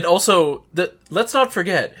 And also, let's not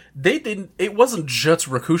forget, it wasn't just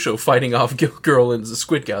Rakusho fighting off Girl and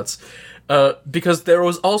Squid Guts, because there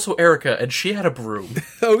was also Erica, and she had a broom.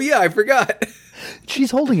 Oh yeah, I forgot.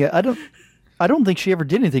 She's holding it. I don't think she ever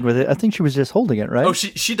did anything with it. I think she was just holding it, right? Oh,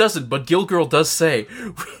 she doesn't, but Gill Girl does say,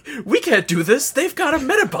 we can't do this, they've got a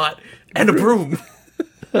Metapod and a broom.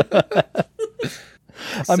 I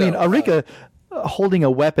mean, Arika holding a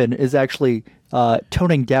weapon is actually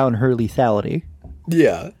toning down her lethality.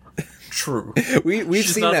 Yeah. True. We've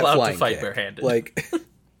She's seen not that allowed flying to fight kick. barehanded. Like,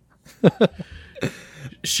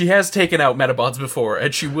 she has taken out Metabots before,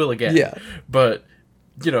 and she will again. Yeah. But,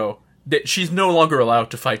 she's no longer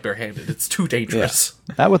allowed to fight barehanded. It's too dangerous.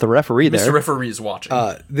 Not with the referee there. Mr. Referee is watching.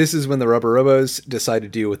 this is when the Rubber Robos decide to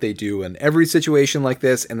do what they do in every situation like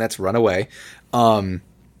this, and that's run away.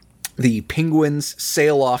 The penguins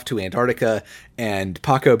sail off to Antarctica, and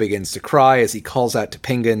Paco begins to cry as he calls out to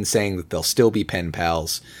Penguin, saying that they'll still be pen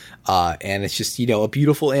pals. And it's just, a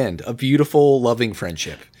beautiful end, a beautiful, loving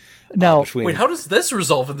friendship. Now, Wait, how does this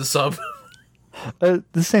resolve in the sub?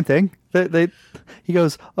 the same thing. He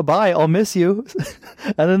goes, "Bye, I'll miss you,"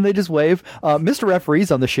 and then they just wave. Mr.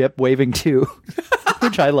 Referee's on the ship waving too,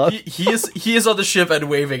 which I love. He is on the ship and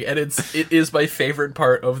waving, and it is my favorite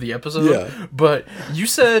part of the episode. Yeah. But you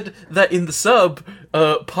said that in the sub,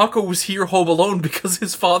 Paco was here home alone because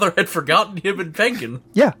his father had forgotten him in Penguin.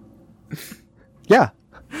 Yeah,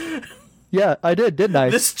 I did, didn't I?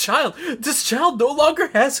 This child no longer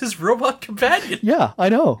has his robot companion. Yeah, I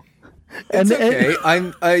know. It's okay.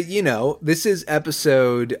 This is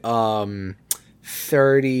episode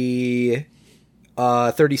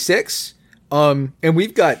 36. And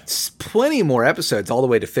we've got plenty more episodes all the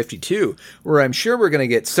way to 52, where I'm sure we're going to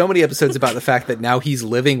get so many episodes about the fact that now he's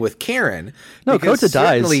living with Karen. No, Kota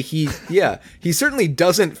dies. He certainly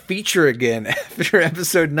doesn't feature again after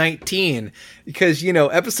episode 19, because,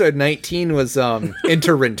 episode 19 was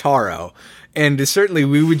Enter Rentaro. And certainly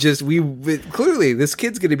clearly this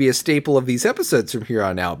kid's going to be a staple of these episodes from here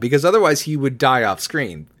on out, because otherwise he would die off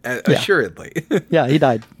screen, assuredly. Yeah, he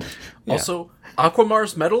died. Also,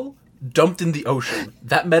 Aquamar's medal dumped in the ocean.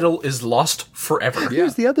 That medal is lost forever.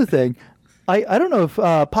 Here's the other thing. I don't know if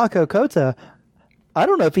Paco Kota, I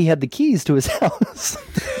don't know if he had the keys to his house.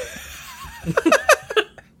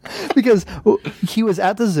 Because he was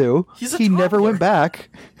at the zoo. He never went back.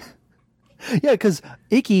 Yeah, because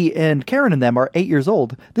Icky and Karen and them are 8 years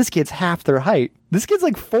old. This kid's half their height. This kid's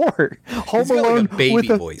like 4. Home He's got Alone like a baby with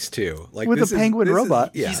a voice too, like with a penguin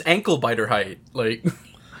robot. He's ankle biter height. Like,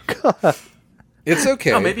 it's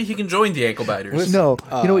okay. oh, maybe he can join the ankle biters. No,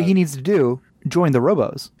 you know what he needs to do? Join the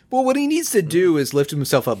Robos. Well, what he needs to do is lift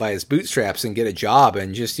himself up by his bootstraps and get a job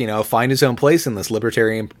and just, find his own place in this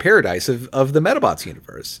libertarian paradise of the Metabots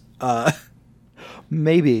universe.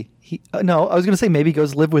 Maybe. No, I was going to say maybe he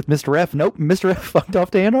goes live with Mr. F. Nope, Mr. F fucked off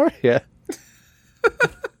to Antarctica.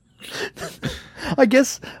 I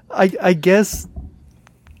guess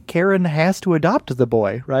Karen has to adopt the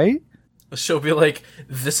boy, right? She'll be like,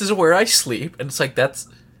 "This is where I sleep," and it's like that's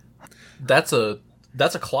a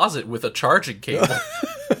closet with a charging cable.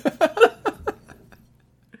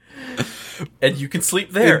 And you can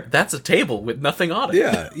sleep there. That's a table with nothing on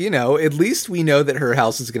it. Yeah, at least we know that her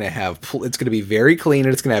house is going to have, it's going to be very clean,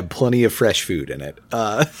 and it's going to have plenty of fresh food in it.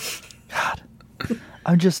 God.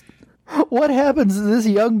 What happens to this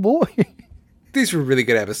young boy? These were really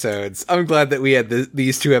good episodes. I'm glad that we had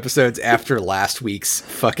these 2 episodes after last week's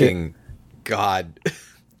fucking God.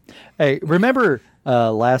 Hey, remember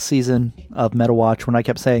last season of MetaWatch when I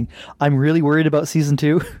kept saying, I'm really worried about season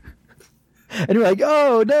 2? And you're like,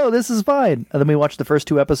 oh, no, this is fine. And then we watched the first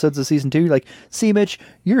 2 episodes of season 2. You're like, see, Mitch,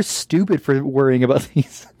 you're stupid for worrying about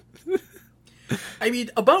these. I mean,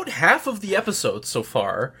 about half of the episodes so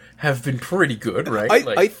far have been pretty good, right?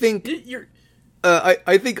 I think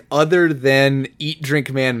I think other than Eat,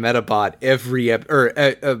 Drink, Man, Metabot,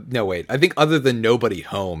 I think other than Nobody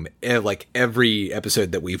Home, every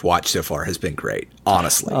episode that we've watched so far has been great,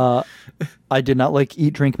 honestly. I did not like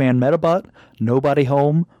Eat, Drink, Man, Metabot, Nobody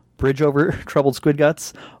Home, Bridge Over Troubled Squid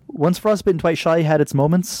Guts. Once Frostbitten, Twice Shy had its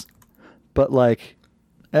moments, but the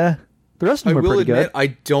rest of them were pretty good. I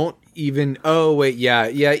don't even. Oh wait, yeah.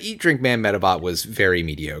 Eat, Drink, Man, Metabot was very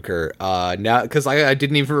mediocre. Now because I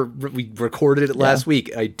didn't even we recorded it last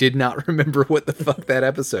week. I did not remember what the fuck that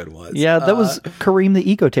episode was. Yeah, that was Kareem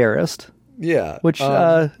the Eco Terrorist. Yeah, Which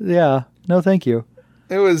no, thank you.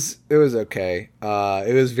 It was okay.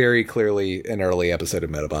 It was very clearly an early episode of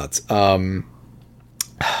Metabots.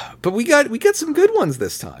 But we got some good ones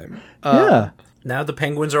this time. Yeah. Now the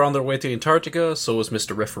penguins are on their way to Antarctica, so is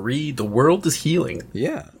Mr. Referee. The world is healing.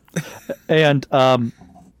 Yeah. And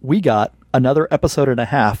we got another episode and a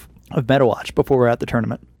half of MetaWatch before we're at the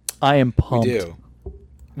tournament. I am pumped. We do.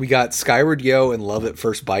 We got Skyward Yo and Love at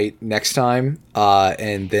First Bite next time,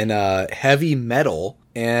 and then Heavy Metal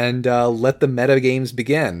and Let the Meta Games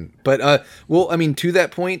Begin. But, well, I mean, to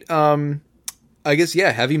that point, I guess,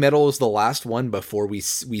 yeah, Heavy Metal is the last one before we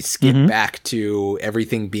skip back to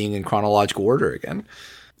everything being in chronological order again.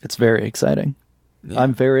 It's very exciting. Yeah.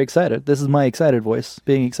 I'm very excited. This is my excited voice,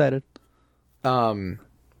 being excited. I'm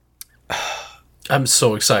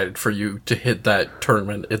so excited for you to hit that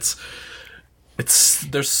tournament. There's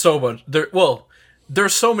so much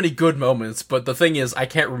there's so many good moments, but the thing is I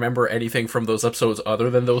can't remember anything from those episodes other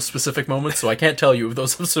than those specific moments, so I can't tell you if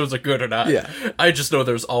those episodes are good or not. Yeah. I just know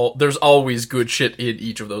there's always good shit in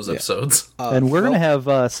each of those episodes. And we're going to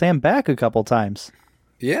have Sam back a couple times.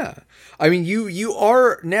 Yeah. I mean, you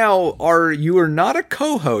are not a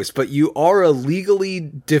co-host, but you are a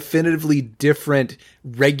legally definitively different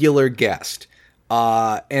regular guest.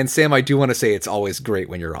 And Sam, I do want to say it's always great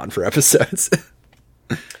when you're on for episodes.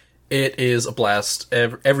 It is a blast.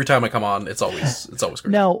 Every time I come on, it's always great.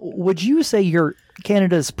 Now, would you say you're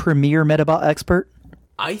Canada's premier Metabot expert?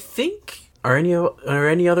 I think are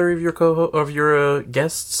any other of your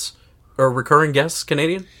guests or recurring guests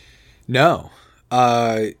Canadian? No.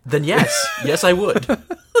 Then yes, I would.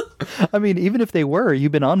 I mean, even if they were,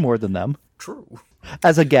 you've been on more than them. True.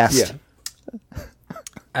 As a guest. Yeah.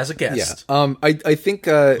 As a guest. Yeah. I think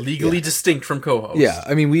legally distinct from co-host. Yeah.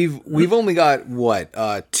 I mean, we've only got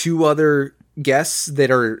two other guests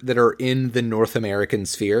that are in the North American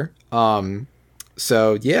sphere.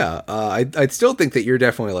 So yeah, I'd still think that you're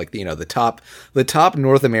definitely like the top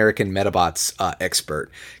North American Metabots expert.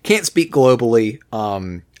 Can't speak globally.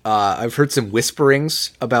 I've heard some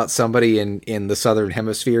whisperings about somebody in the Southern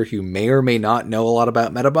Hemisphere who may or may not know a lot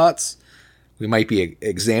about Metabots. We might be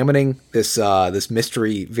examining this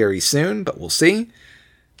mystery very soon, but we'll see.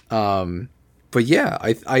 But yeah,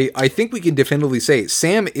 I think we can definitively say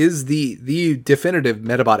Sam is the definitive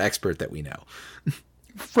Metabot expert that we know.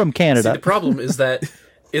 From Canada. See, the problem is that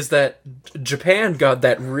Japan got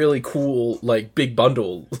that really cool big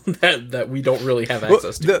bundle that we don't really have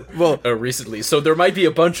access to recently. So there might be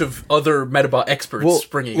a bunch of other Metabot experts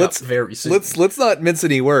springing up very soon. Let's not mince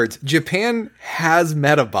any words. Japan has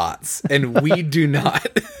Metabots and we do not.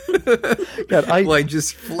 God, I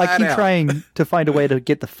keep out. trying to find a way to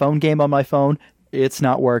get the phone game on my phone. It's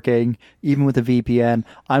not working, even with a VPN.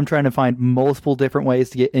 I'm trying to find multiple different ways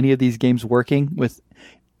to get any of these games working with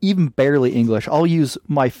even barely English. I'll use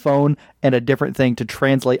my phone and a different thing to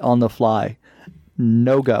translate on the fly.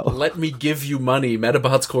 No go. Let me give you money,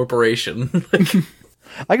 Metabots Corporation.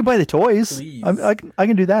 I can buy the toys. Please. I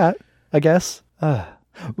can do that, I guess.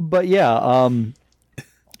 But yeah,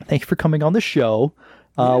 thank you for coming on the show.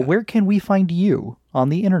 Where can we find you on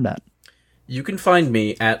the internet? You can find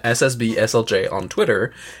me at SSBSLJ on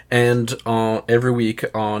Twitter, and every week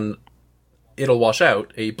on It'll Wash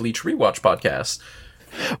Out, a Bleach Rewatch podcast.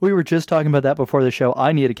 We were just talking about that before the show.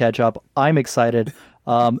 I need to catch up. I'm excited.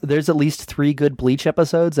 There's at least 3 good Bleach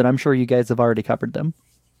episodes, and I'm sure you guys have already covered them.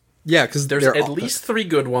 Yeah, because there's at least 3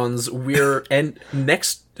 good ones.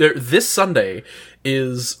 This Sunday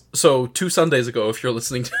is 2 Sundays ago. If you're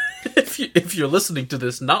listening, if you're listening to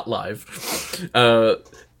this not live,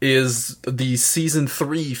 is the season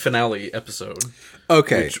 3 finale episode.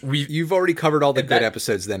 Okay, you've already covered all the good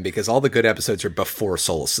episodes then, because all the good episodes are before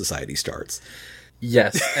Soul Society starts.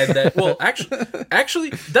 Yes, and then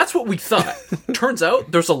actually, that's what we thought. Turns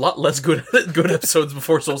out there's a lot less good episodes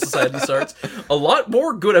before Soul Society starts. A lot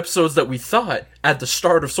more good episodes that we thought at the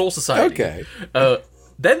start of Soul Society. Okay.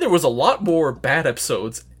 Then there was a lot more bad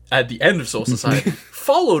episodes at the end of Soul Society,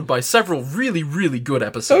 followed by several really, really good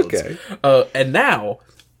episodes. Okay. And now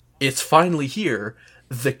it's finally here.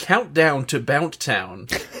 The countdown to Bount Town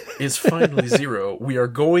is finally 0. We are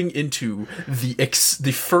going into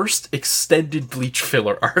the first extended Bleach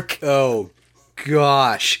filler arc. Oh,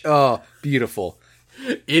 gosh. Oh, beautiful.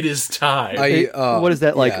 It is time. What is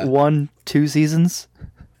that, 1-2 seasons?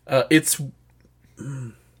 It's...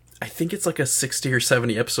 I think it's like a 60 or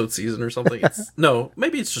 70 episode season or something. No,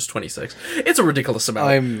 maybe it's just 26. It's a ridiculous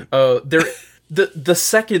amount. The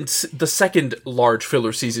second large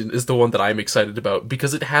filler season is the one that I'm excited about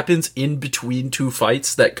because it happens in between 2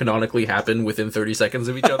 fights that canonically happen within 30 seconds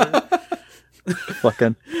of each other.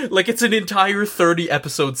 Fucking. Like, it's an entire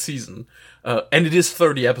 30-episode season. And it is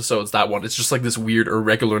 30 episodes, that one. It's just like this weird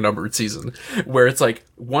irregular numbered season where it's like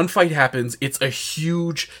one fight happens. It's a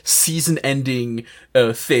huge season ending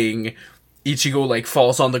thing. Ichigo like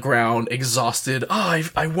falls on the ground, exhausted.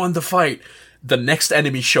 I won the fight. The next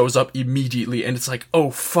enemy shows up immediately and it's like, oh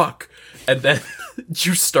fuck. And then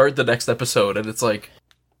you start the next episode and it's like,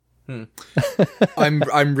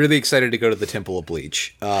 I'm really excited to go to the Temple of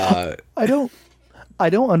Bleach. I don't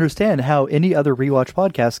understand how any other rewatch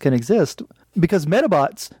podcast can exist because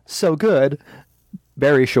Metabot's so good,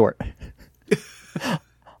 very short. yes.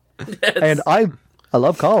 And I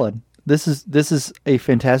love Colin. This is a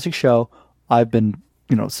fantastic show. I've been,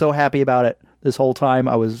 so happy about it this whole time.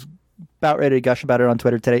 I was about ready to gush about it on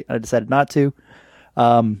Twitter today. I decided not to.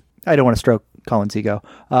 I don't want to stroke Colin's ego.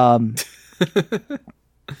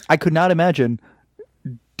 I could not imagine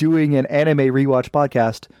doing an anime rewatch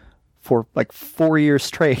podcast for like 4 years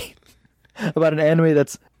straight about an anime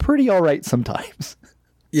that's pretty all right sometimes.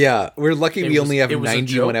 Yeah, we're lucky we only have it was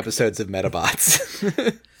 91 episodes of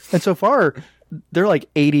Metabots. And so far, they're like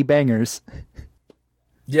 80 bangers.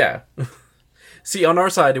 Yeah. See, on our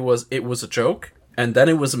side, it was a joke, and then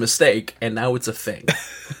it was a mistake, and now it's a thing.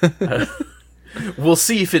 We'll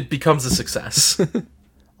see if it becomes a success.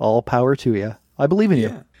 All power to you. I believe in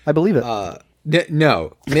you. I believe it.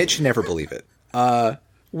 No, Mitch, never believe it.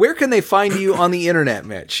 Where can they find you on the internet,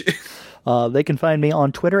 Mitch? They can find me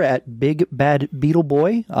on Twitter at Big Bad Beetle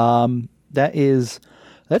Boy.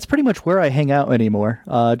 That's pretty much where I hang out anymore.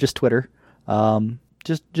 Just Twitter.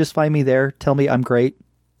 Just find me there. Tell me I'm great.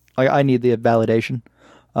 I need the validation.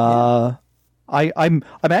 I'm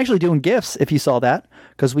actually doing GIFs, if you saw that,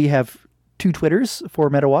 because we have 2 Twitters for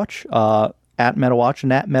MetaWatch, at MetaWatch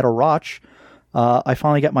and at MetaRotch. I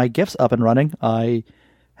finally got my GIFs up and running. I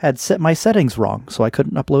had set my settings wrong, so I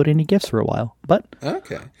couldn't upload any GIFs for a while. But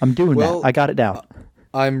okay, I'm doing that. I got it down.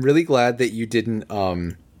 I'm really glad that you didn't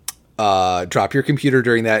drop your computer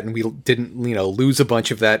during that, and we didn't lose a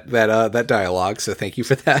bunch of that dialogue. So thank you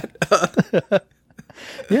for that.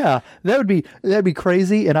 Yeah, that'd be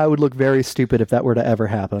crazy, and I would look very stupid if that were to ever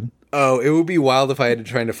happen. Oh, it would be wild if I had to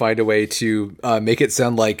try to find a way to make it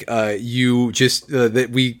sound like you just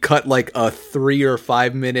that we cut like a 3 or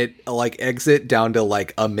 5 minute like exit down to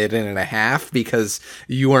like a minute and a half because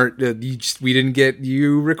you weren't we didn't get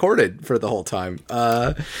you recorded for the whole time.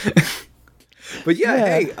 But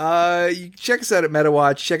hey, you can check us out at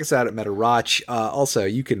MetaWatch. Check us out at MetaRotch. Also,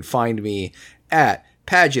 you can find me at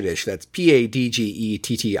Padgettish. That's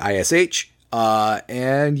Padgettish.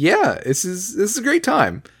 And yeah, this is a great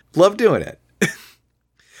time. Love doing it.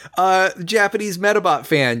 The Japanese Metabot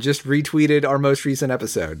fan just retweeted our most recent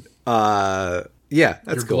episode. Yeah, that's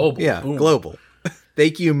You're cool. Global. Yeah, Boom. global.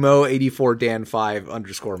 Thank you,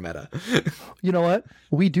 Mo84Dan5_meta. You know what?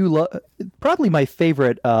 We do love. Probably my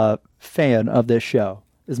favorite fan of this show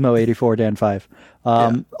is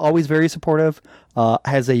Mo84Dan5. Always very supportive.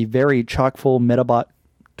 Has a very chock full Metabot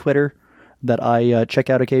Twitter that I check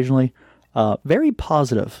out occasionally. Very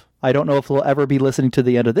positive. I don't know if we'll ever be listening to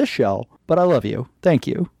the end of this show, but I love you. Thank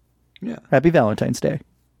you. Yeah. Happy Valentine's Day.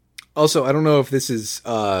 Also, I don't know if this is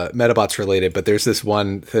Metabots related, but there's this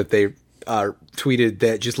one that they tweeted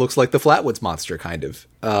that just looks like the Flatwoods monster, kind of.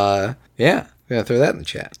 Yeah, throw that in the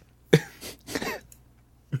chat.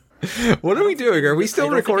 What are we doing? Are we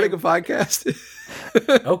still recording a podcast?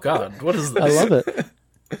 Oh God, what is this? I love it.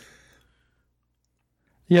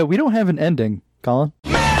 Yeah, we don't have an ending, Colin.